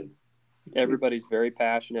prohibition. Everybody's very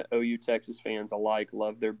passionate. OU Texas fans alike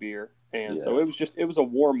love their beer. And Yes. so it was a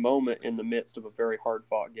warm moment in the midst of a very hard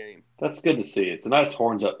fought game. That's good to see. It's a nice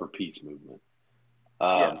horns up for peace movement.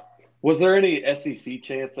 Yeah. Was there any SEC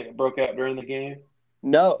chants that broke out during the game?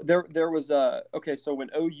 No, there was okay, so when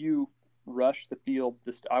OU rushed the field,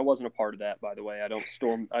 I wasn't a part of that, by the way. I don't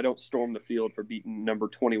storm the field for beating number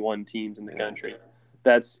 21 teams in the country.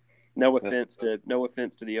 That's no offense to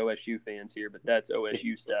the OSU fans here, but that's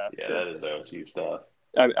OSU stuff. Yeah, that is OSU stuff.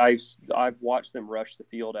 I've watched them rush the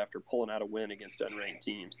field after pulling out a win against unranked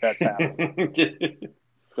teams. That's happened.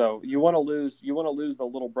 So you want to lose the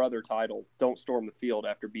little brother title. Don't storm the field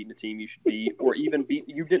after beating a team you should beat, or even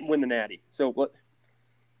you didn't win the Natty. So what?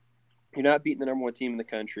 You're not beating the number one team in the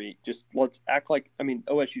country. Just let's act like. I mean,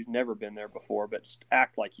 OSU's never been there before, but just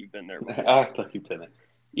act like you've been there before. Act like you've been there.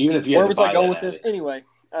 Even if you. Where was I going with this? Anyway,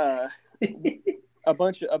 a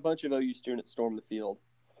bunch of OU students stormed the field,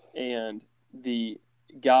 and the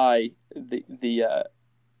guy, the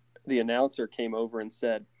announcer came over and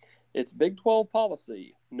said, "It's Big 12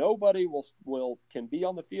 policy. Nobody can be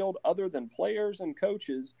on the field other than players and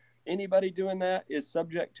coaches. Anybody doing that is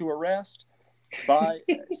subject to arrest by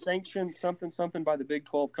sanction something by the Big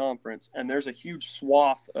 12 conference." And there's a huge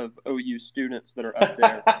swath of OU students that are up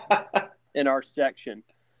there in our section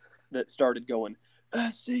that started going,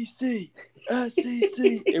 SEC, SEC.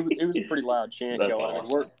 It was a pretty loud chant. That's going.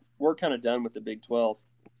 awesome. I mean, we're kind of done with the Big 12.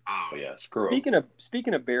 Oh yeah, screw it.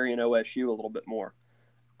 Speaking of burying OSU a little bit more,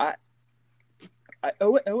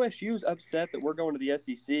 OSU's upset that we're going to the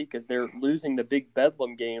SEC because they're losing the Big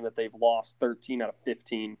Bedlam game that they've lost 13 out of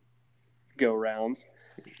 15 go rounds.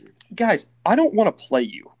 Guys, I don't want to play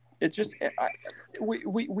you. It's just It's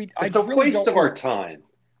a waste of our time.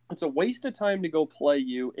 It's a waste of time to go play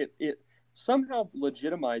you. It somehow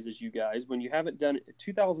legitimizes you guys when you haven't done it.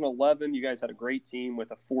 2011, you guys had a great team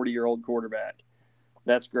with a 40-year-old quarterback.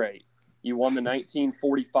 That's great. You won the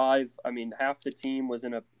 1945. I mean, half the team was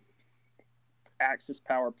in a Axis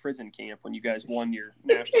Power prison camp when you guys won your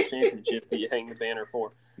national championship that you hang the banner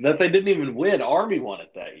for. That they didn't even win. Army won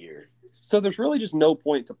it that year. So there's really just no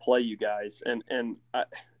point to play you guys, and I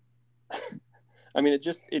mean, it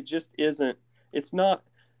just isn't. It's not.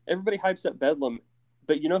 Everybody hypes up Bedlam,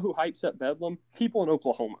 but you know who hypes up Bedlam? People in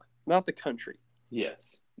Oklahoma, not the country.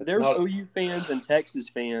 Yes. There's OU fans and Texas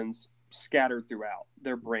fans scattered throughout.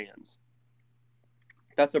 They're brands.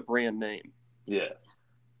 That's a brand name. Yes.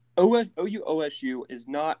 OU OSU is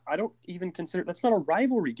not. I don't even consider that's not a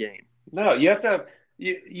rivalry game. No, you have to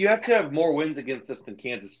have more wins against us than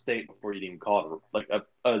Kansas State before you'd even call it like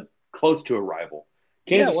a close to a rival.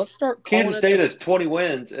 Yeah, let's start calling Kansas it State has 20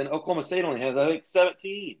 wins, and Oklahoma State only has, I think,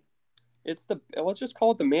 17. let's just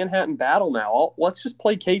call it the Manhattan Battle now. Let's just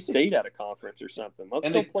play K-State at a conference or something. Let's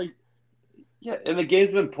And go play. Yeah, and the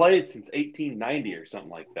game's been played since 1890 or something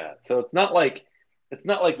like that. So it's not like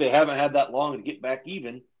they haven't had that long to get back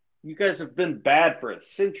even. You guys have been bad for a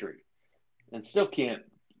century and still can't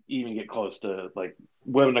even get close to like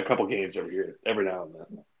winning a couple games every now and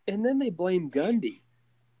then. And then they blame Gundy.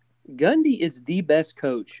 Gundy is the best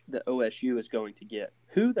coach that OSU is going to get.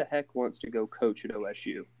 Who the heck wants to go coach at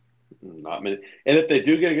OSU? Not many. And if they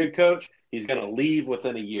do get a good coach, he's going to leave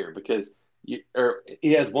within a year because he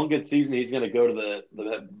has one good season. He's going to go to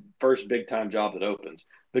the first big time job that opens.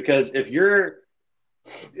 Because if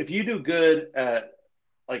you do good at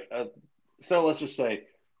so let's just say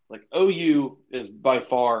like OU is by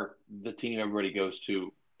far the team everybody goes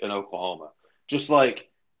to in Oklahoma. Just like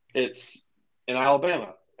it's in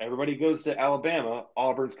Alabama. Everybody goes to Alabama.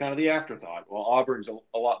 Auburn's kind of the afterthought. Well, Auburn's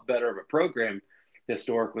a lot better of a program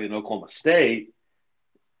historically than Oklahoma State.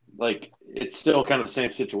 Like it's still kind of the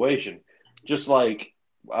same situation. Just like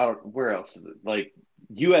where else is it? Like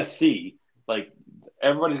USC. Like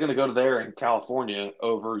everybody's going to go to there in California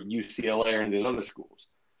over UCLA or any of the other schools.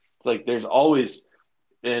 It's like there's always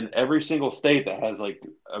in every single state that has like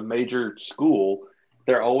a major school,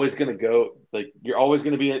 they're always going to go like you're always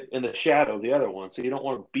going to be in the shadow of the other one. So you don't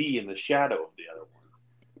want to be in the shadow of the other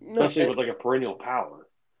one, especially with like a perennial power.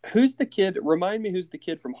 Who's the kid? Remind me who's the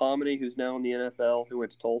kid from Hominy who's now in the NFL who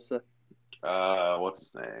went to Tulsa? What's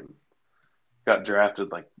his name? Got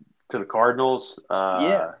drafted like to the Cardinals.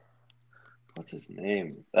 Yeah. What's his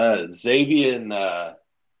name? Xavier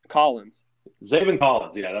Collins. Zaven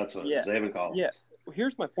Collins. Yeah, that's what it is. Yeah. Zaven Collins. Yeah.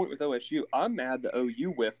 Here's my point with OSU. I'm mad that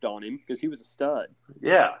OU whiffed on him because he was a stud.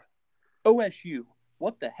 Yeah. OSU,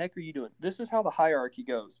 what the heck are you doing? This is how the hierarchy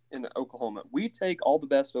goes in Oklahoma. We take all the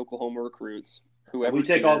best Oklahoma recruits. Whoever we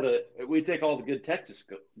take all the good Texas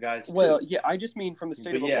guys. Too. Well, yeah, I just mean from the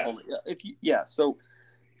state of Oklahoma. So,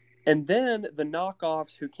 and then the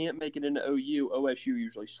knockoffs who can't make it into OSU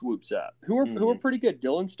usually swoops up. Who are pretty good.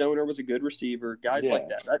 Dylan Stoner was a good receiver. Guys like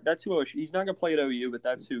that. That's who OSU. He's not going to play at OU, but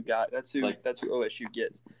that's who OSU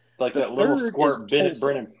gets. Like that little squirt Bennett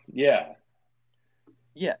Brennan. Yeah.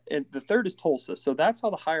 Yeah, and the third is Tulsa. So that's how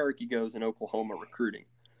the hierarchy goes in Oklahoma recruiting.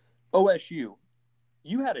 OSU,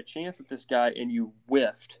 you had a chance at this guy and you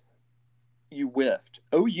whiffed.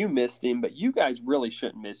 OU missed him, but you guys really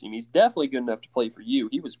shouldn't miss him. He's definitely good enough to play for you.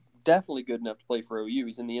 He was definitely good enough to play for OU.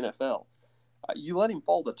 He's in the NFL. You let him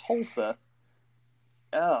fall to Tulsa.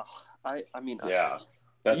 Ugh. Yeah.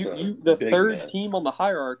 That's the third team on the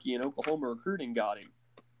hierarchy in Oklahoma recruiting got him.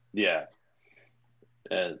 Yeah.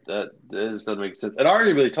 And that doesn't make sense. And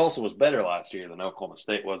arguably Tulsa was better last year than Oklahoma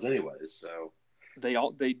State was anyways. So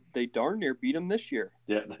they darn near beat him this year.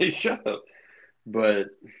 Yeah, they should have. But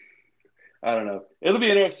I don't know. It'll be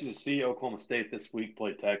interesting to see Oklahoma State this week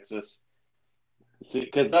play Texas.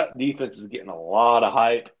 Because that defense is getting a lot of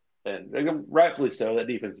hype. And rightfully so. That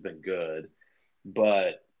defense has been good.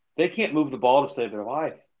 But they can't move the ball to save their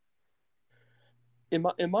life.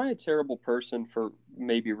 Am I a terrible person for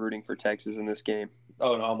maybe rooting for Texas in this game?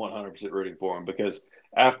 Oh no, I'm 100% rooting for them because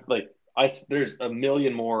there's a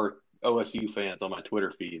million more OSU fans on my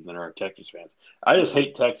Twitter feed than are Texas fans. I just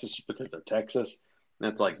hate Texas because they're Texas, and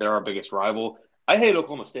it's like they're our biggest rival. I hate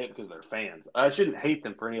Oklahoma State because they're fans. I shouldn't hate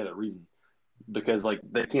them for any other reason because like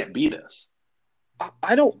they can't beat us.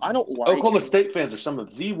 I don't like Oklahoma State fans are some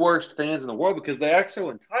of the worst fans in the world because they act so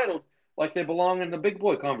entitled, like they belong in the big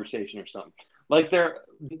boy conversation or something. Like they're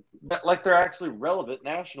actually relevant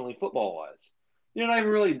nationally football wise. You're not even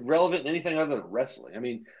really relevant in anything other than wrestling. I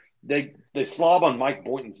mean, they slob on Mike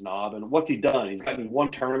Boynton's knob, and what's he done? He's gotten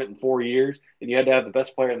one tournament in 4 years, and you had to have the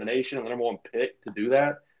best player in the nation and the number one pick to do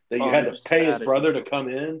that. That you had to pay his brother to come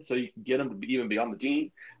in so you could get him to even be on the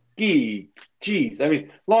team. Geez. I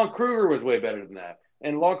mean, Lon Kruger was way better than that.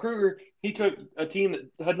 And Lon Kruger, he took a team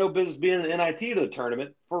that had no business being in the NIT to the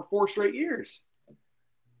tournament for 4 straight years.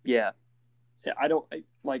 Yeah.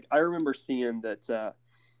 I remember seeing that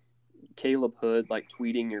Caleb Hood like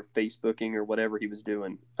tweeting or Facebooking or whatever he was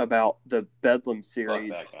doing about the Bedlam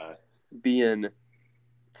series being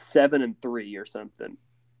 7-3 or something.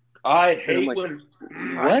 I hate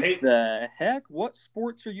the heck? What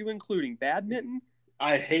sports are you including? Badminton?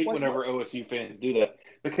 I hate whenever OSU fans do that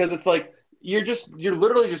because it's like you're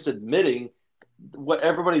literally just admitting what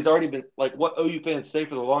everybody's already been like what OU fans say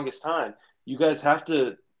for the longest time. You guys have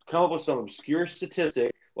to come up with some obscure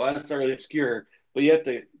statistic. Well, not necessarily obscure, but you have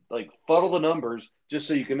to like fuddle the numbers just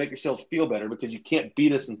so you can make yourselves feel better because you can't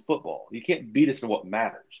beat us in football. You can't beat us in what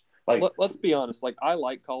matters. Like, let's be honest. Like, I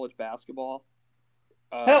like college basketball,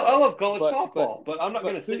 Hell, I love college but- softball, but I'm not but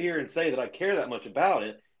going to sit who- here and say that I care that much about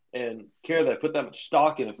it and care that I put that much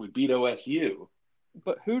stock in if we beat OSU.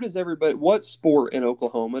 But who does everybody? What sport in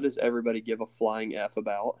Oklahoma does everybody give a flying f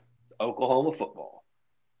about? Oklahoma football.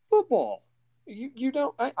 Football. You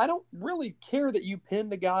don't. I don't really care that you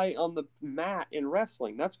pinned a guy on the mat in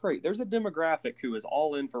wrestling. That's great. There's a demographic who is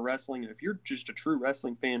all in for wrestling, and if you're just a true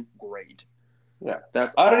wrestling fan, great. Yeah.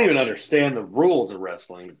 That's I don't awesome. even understand the rules of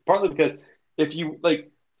wrestling. Partly because if you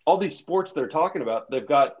like all these sports they're talking about,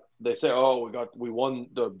 they say, "Oh, we won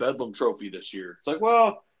the Bedlam Trophy this year." It's like,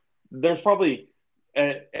 well, there's probably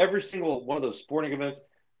at every single one of those sporting events,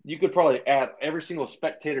 you could probably add every single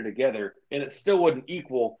spectator together, and it still wouldn't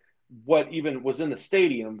equal what even was in the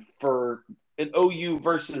stadium for an OU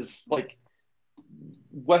versus like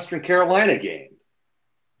Western Carolina game.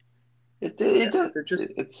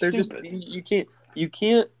 It's stupid. You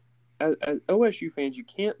can't as OSU fans, you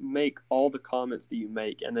can't make all the comments that you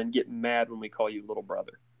make and then get mad when we call you little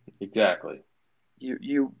brother. Exactly.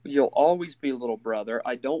 You'll always be little brother.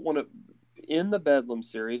 I don't want to in the Bedlam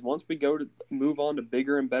series. Once we move on to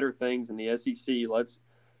bigger and better things in the SEC,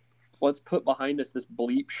 let's put behind us this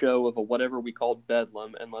bleep show of a whatever we called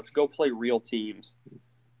Bedlam, and let's go play real teams.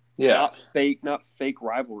 Yeah. Not fake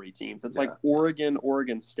rivalry teams. It's like Oregon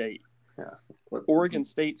State. Yeah. Oregon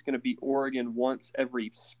State's going to beat Oregon once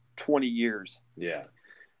every 20 years. Yeah.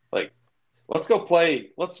 Like, let's go play.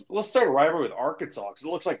 Let's start a rivalry with Arkansas because it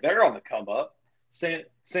looks like they're on the come up. Sam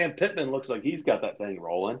Pittman looks like he's got that thing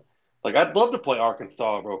rolling. Like, I'd love to play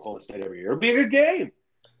Arkansas over Oklahoma State every year. It'd be a good game.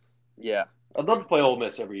 Yeah. I'd love to play Ole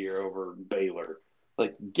Miss every year over Baylor.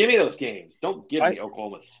 Like, give me those games. Don't give me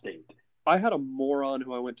Oklahoma State. I had a moron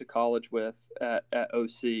who I went to college with at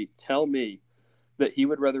OC tell me that he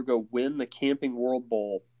would rather go win the Camping World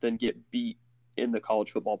Bowl than get beat in the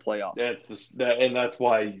college football playoff. And that's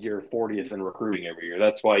why you're 40th in recruiting every year.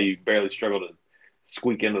 That's why you barely struggle to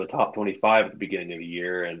squeak into the top 25 at the beginning of the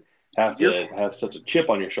year and have to have such a chip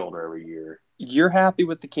on your shoulder every year. You're happy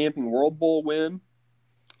with the Camping World Bowl win?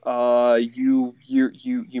 You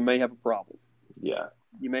may have a problem. Yeah.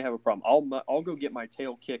 You may have a problem. I'll go get my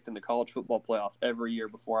tail kicked in the college football playoff every year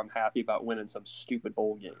before I'm happy about winning some stupid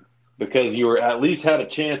bowl game. Because you were at least had a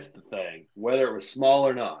chance at the thing, whether it was small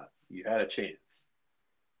or not. You had a chance.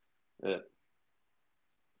 Yeah.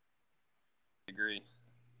 I agree.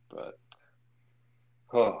 But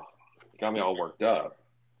got me all worked up.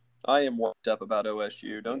 I am worked up about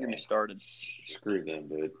OSU. Don't get me started. Screw them,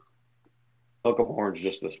 dude. Hook 'em horns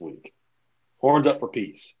just this week. Horns up for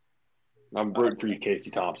peace. I'm rooting for you,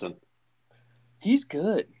 Casey Thompson. He's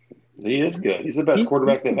good. He is good. He's the best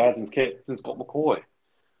quarterback they've had since Colt McCoy.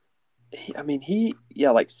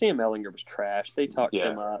 Like Sam Ellinger was trash. They talked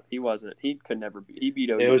him up. He wasn't. He could never be. He beat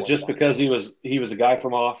OU. It was just because he was a guy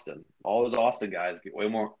from Austin. All those Austin guys get way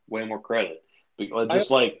more credit.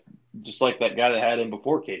 Just like that guy that had him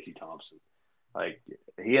before Casey Thompson. Like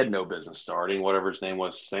he had no business starting. Whatever his name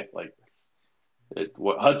was,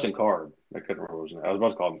 Hudson Card. I couldn't remember his name. I was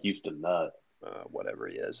about to call him Houston Nutt. Whatever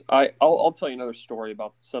he is. I'll tell you another story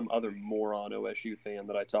about some other moron OSU fan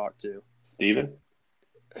that I talked to. Steven?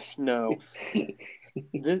 No.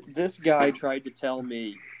 This guy tried to tell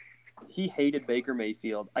me he hated Baker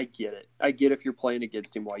Mayfield. I get it. I get if you're playing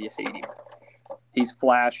against him why you hate him. He's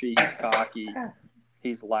flashy. He's cocky.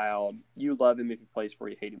 He's loud. You love him if he plays for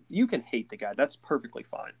you. Hate him. You can hate the guy. That's perfectly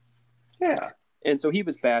fine. Yeah. And so he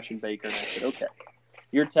was bashing Baker, and I said, okay,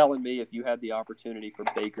 you're telling me if you had the opportunity for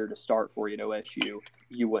Baker to start for you at OSU,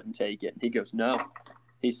 you wouldn't take it. And he goes, no.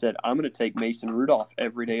 He said, I'm going to take Mason Rudolph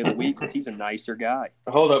every day of the week because he's a nicer guy.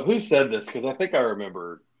 Hold up. Who said this? Because I think I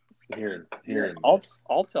remember hearing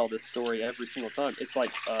I'll tell this story every single time. It's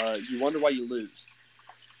like you wonder why you lose.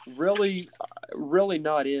 Really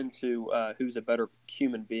not into who's a better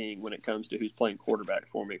human being when it comes to who's playing quarterback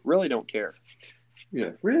for me. Really don't care.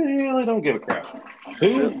 Yeah, really don't give a crap.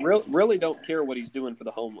 Really don't care what he's doing for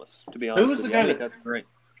the homeless, to be honest. Who was the guy that's great.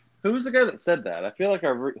 Who was the guy that said that? I feel like I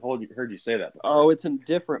heard you say that before. Oh, it's a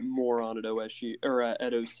different moron at OSU or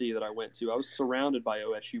at OC that I went to. I was surrounded by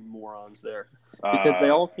OSU morons there because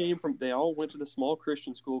they all went to the small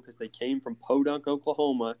Christian school because they came from Podunk,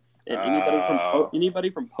 Oklahoma, and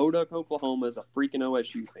anybody from Podunk, Oklahoma is a freaking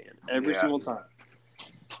OSU fan every single time.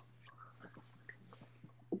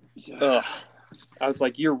 Ugh. I was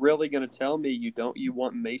like, you're really going to tell me you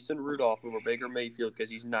want Mason Rudolph over Baker Mayfield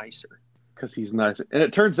because he's nicer? Because he's nicer. And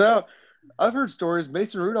it turns out, I've heard stories,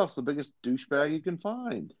 Mason Rudolph's the biggest douchebag you can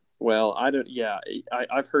find. Well, I've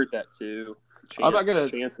heard that too.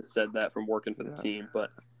 Chance has said that from working for the team.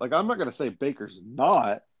 But like, I'm not going to say Baker's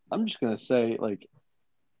not. I'm just going to say, like,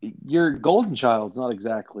 your golden child's not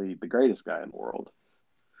exactly the greatest guy in the world.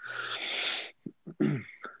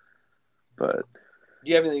 But Do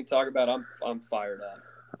you have anything to talk about? I'm fired up.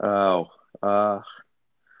 oh, I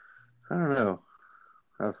don't know.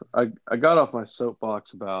 I got off my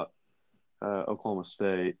soapbox about Oklahoma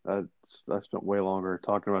State. I spent way longer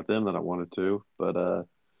talking about them than I wanted to, but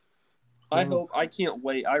I can't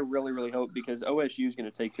wait. I really, really hope, because OSU is going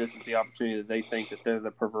to take this as the opportunity that they think that they're the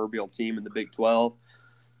proverbial team in the Big 12.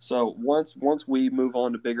 So once we move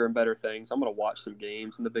on to bigger and better things, I'm going to watch some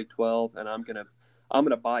games in the Big 12, and I'm gonna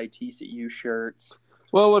buy TCU shirts.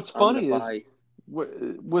 well, what's I'm gonna funny is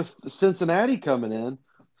buy. with Cincinnati coming in,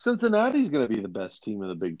 Cincinnati's going to be the best team in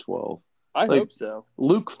the Big 12. I Like hope so.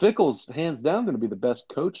 Luke Fickle's hands down going to be the best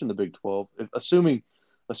coach in the Big 12, assuming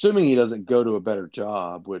he doesn't go to a better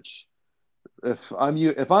job. Which if I'm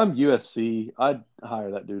USC, I'd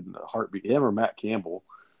hire that dude in a heartbeat, him or Matt Campbell.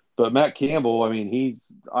 But Matt Campbell, I mean,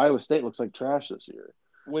 Iowa State looks like trash this year.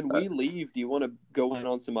 When we leave, do you want to go in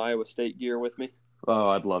on some Iowa State gear with me? Oh,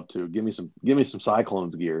 I'd love to. Give me some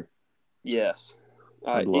Cyclones gear. Yes.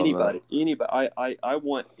 I'd love that. Anybody. I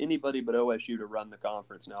want anybody but OSU to run the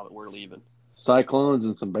conference now that we're leaving. Cyclones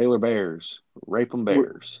and some Baylor Bears. Rape 'em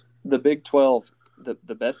Bears. The Big 12,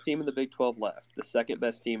 the best team in the Big 12 left. The second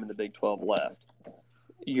best team in the Big 12 left.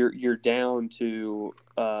 You're down to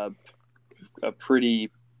a pretty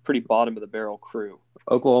bottom of the barrel crew.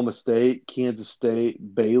 Oklahoma State, Kansas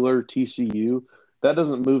State, Baylor, TCU. That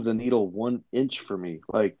doesn't move the needle 1 inch for me.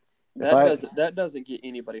 Like That doesn't get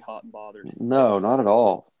anybody hot and bothered. no, not at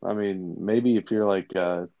all. I mean, maybe if you're like,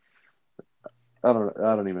 I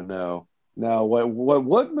don't even know. Now,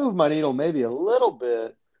 what moved my needle maybe a little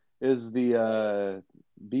bit is the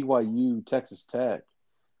BYU Texas Tech.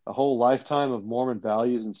 A whole lifetime of Mormon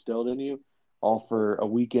values instilled in you, all for a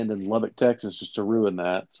weekend in Lubbock, Texas, just to ruin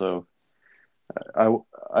that. So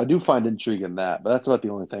I do find intrigue in that, but that's about the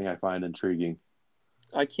only thing I find intriguing.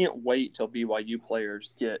 I can't wait till BYU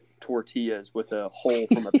players get tortillas with a hole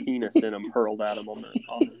from a penis in them hurled at them on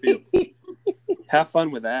the field. Have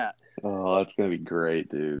fun with that. Oh, that's gonna be great,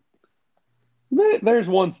 dude. There's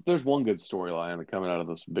one good storyline coming out of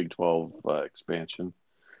this Big 12 expansion.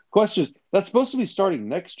 Question is, that's supposed to be starting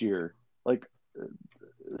next year. Like,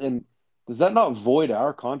 and does that not void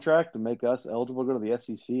our contract to make us eligible to go to the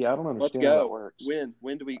SEC? I don't Let's understand how that go. works.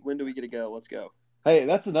 When do we get to go? Let's go. Hey,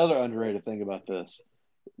 that's another underrated thing about this.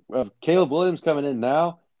 Caleb Williams coming in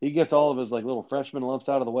now, he gets all of his like little freshman lumps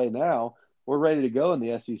out of the way now. We're ready to go in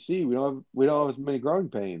the SEC. We don't have as many growing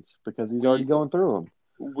pains because he's already going through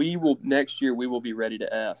them. Next year we will be ready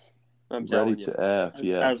to F. I'm telling you. Ready to F,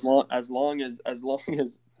 yeah. As long as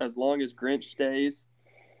Grinch stays.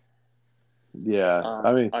 Yeah,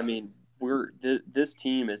 I mean, this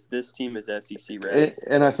team is SEC ready.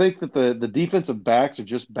 And I think that the defensive backs are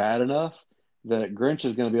just bad enough that Grinch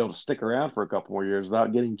is going to be able to stick around for a couple more years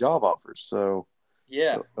without getting job offers. So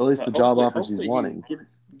yeah, at least the job offers he's wanting.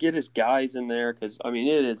 Get his guys in there, because I mean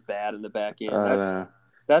it is bad in the back end.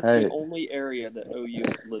 That's the only area that OU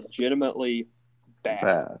is legitimately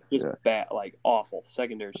bad. Bad, like awful.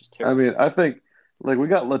 Secondary is just terrible. I mean, I think like we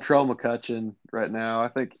got Latrell McCutcheon right now. I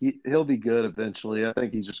think he'll be good eventually. I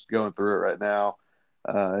think he's just going through it right now.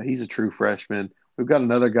 He's a true freshman. We've got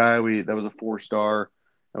another guy that was a 4-star,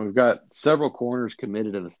 and we've got several corners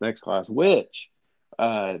committed in this next class. Which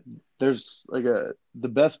there's like the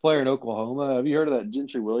best player in Oklahoma. Have you heard of that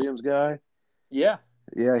Gentry Williams guy? Yeah.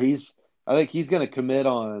 Yeah, I think he's going to commit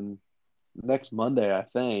on next Monday. I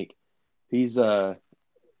think he's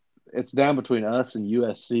it's down between us and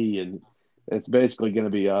USC, and it's basically going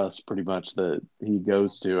to be us pretty much that he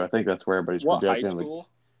goes to. I think that's where everybody's projecting. High school?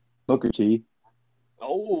 Booker T.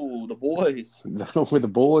 Oh, the boys. With the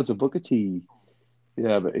boys, a Booker T.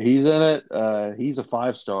 Yeah, but he's in it. He's a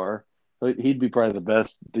 5-star. He'd be probably the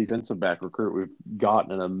best defensive back recruit we've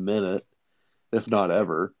gotten in a minute, if not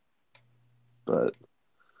ever. But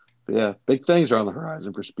yeah, big things are on the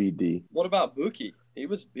horizon for Speed D. What about Buki? He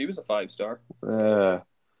was a 5-star.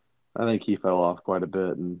 I think he fell off quite a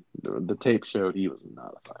bit, and the tape showed he was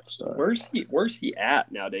not a 5-star. Where's he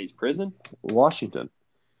at nowadays? Prison? Washington.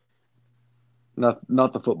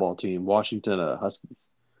 Not the football team. Washington Huskies.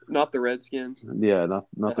 Not the Redskins. Yeah, not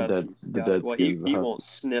the Deadskins. Well, he won't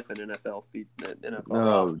sniff an NFL feed. NFL.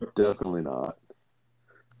 No, definitely not.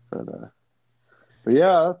 But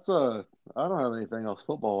yeah, that's I don't have anything else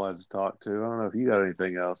football wise to talk to. I don't know if you got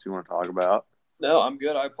anything else you want to talk about. No, I'm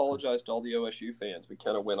good. I apologize to all the OSU fans. We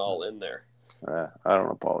kind of went all in there. I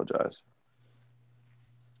don't apologize.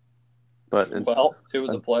 But well, it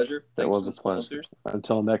was a pleasure. Thanks it was a pleasure.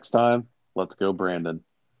 Until next time, let's go, Brandon.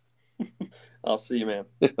 I'll see you, man.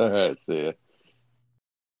 All right, see ya.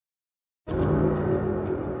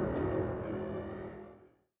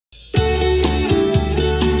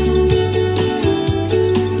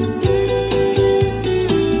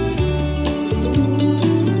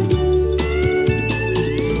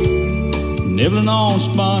 nibbling on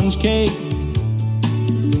sponge cake,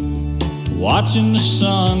 watching the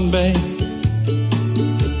sun bake.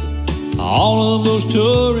 All of those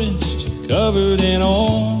tourists covered in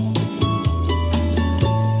oil,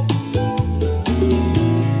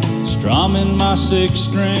 strumming my sixth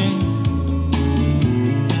string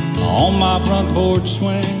on my front porch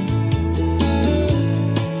swing.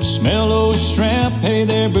 Smell those shrimp, hey,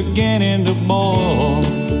 they're beginning to boil.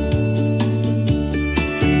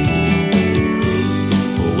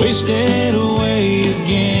 Wasted away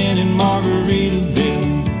again in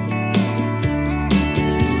Margaritaville,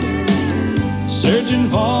 searching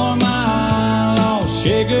for my lost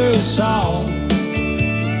shaker of salt.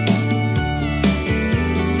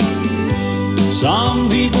 Some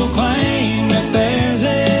people claim that there's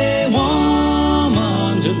a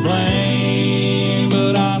woman to blame,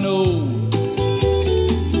 but I know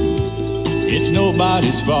it's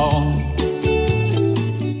nobody's fault.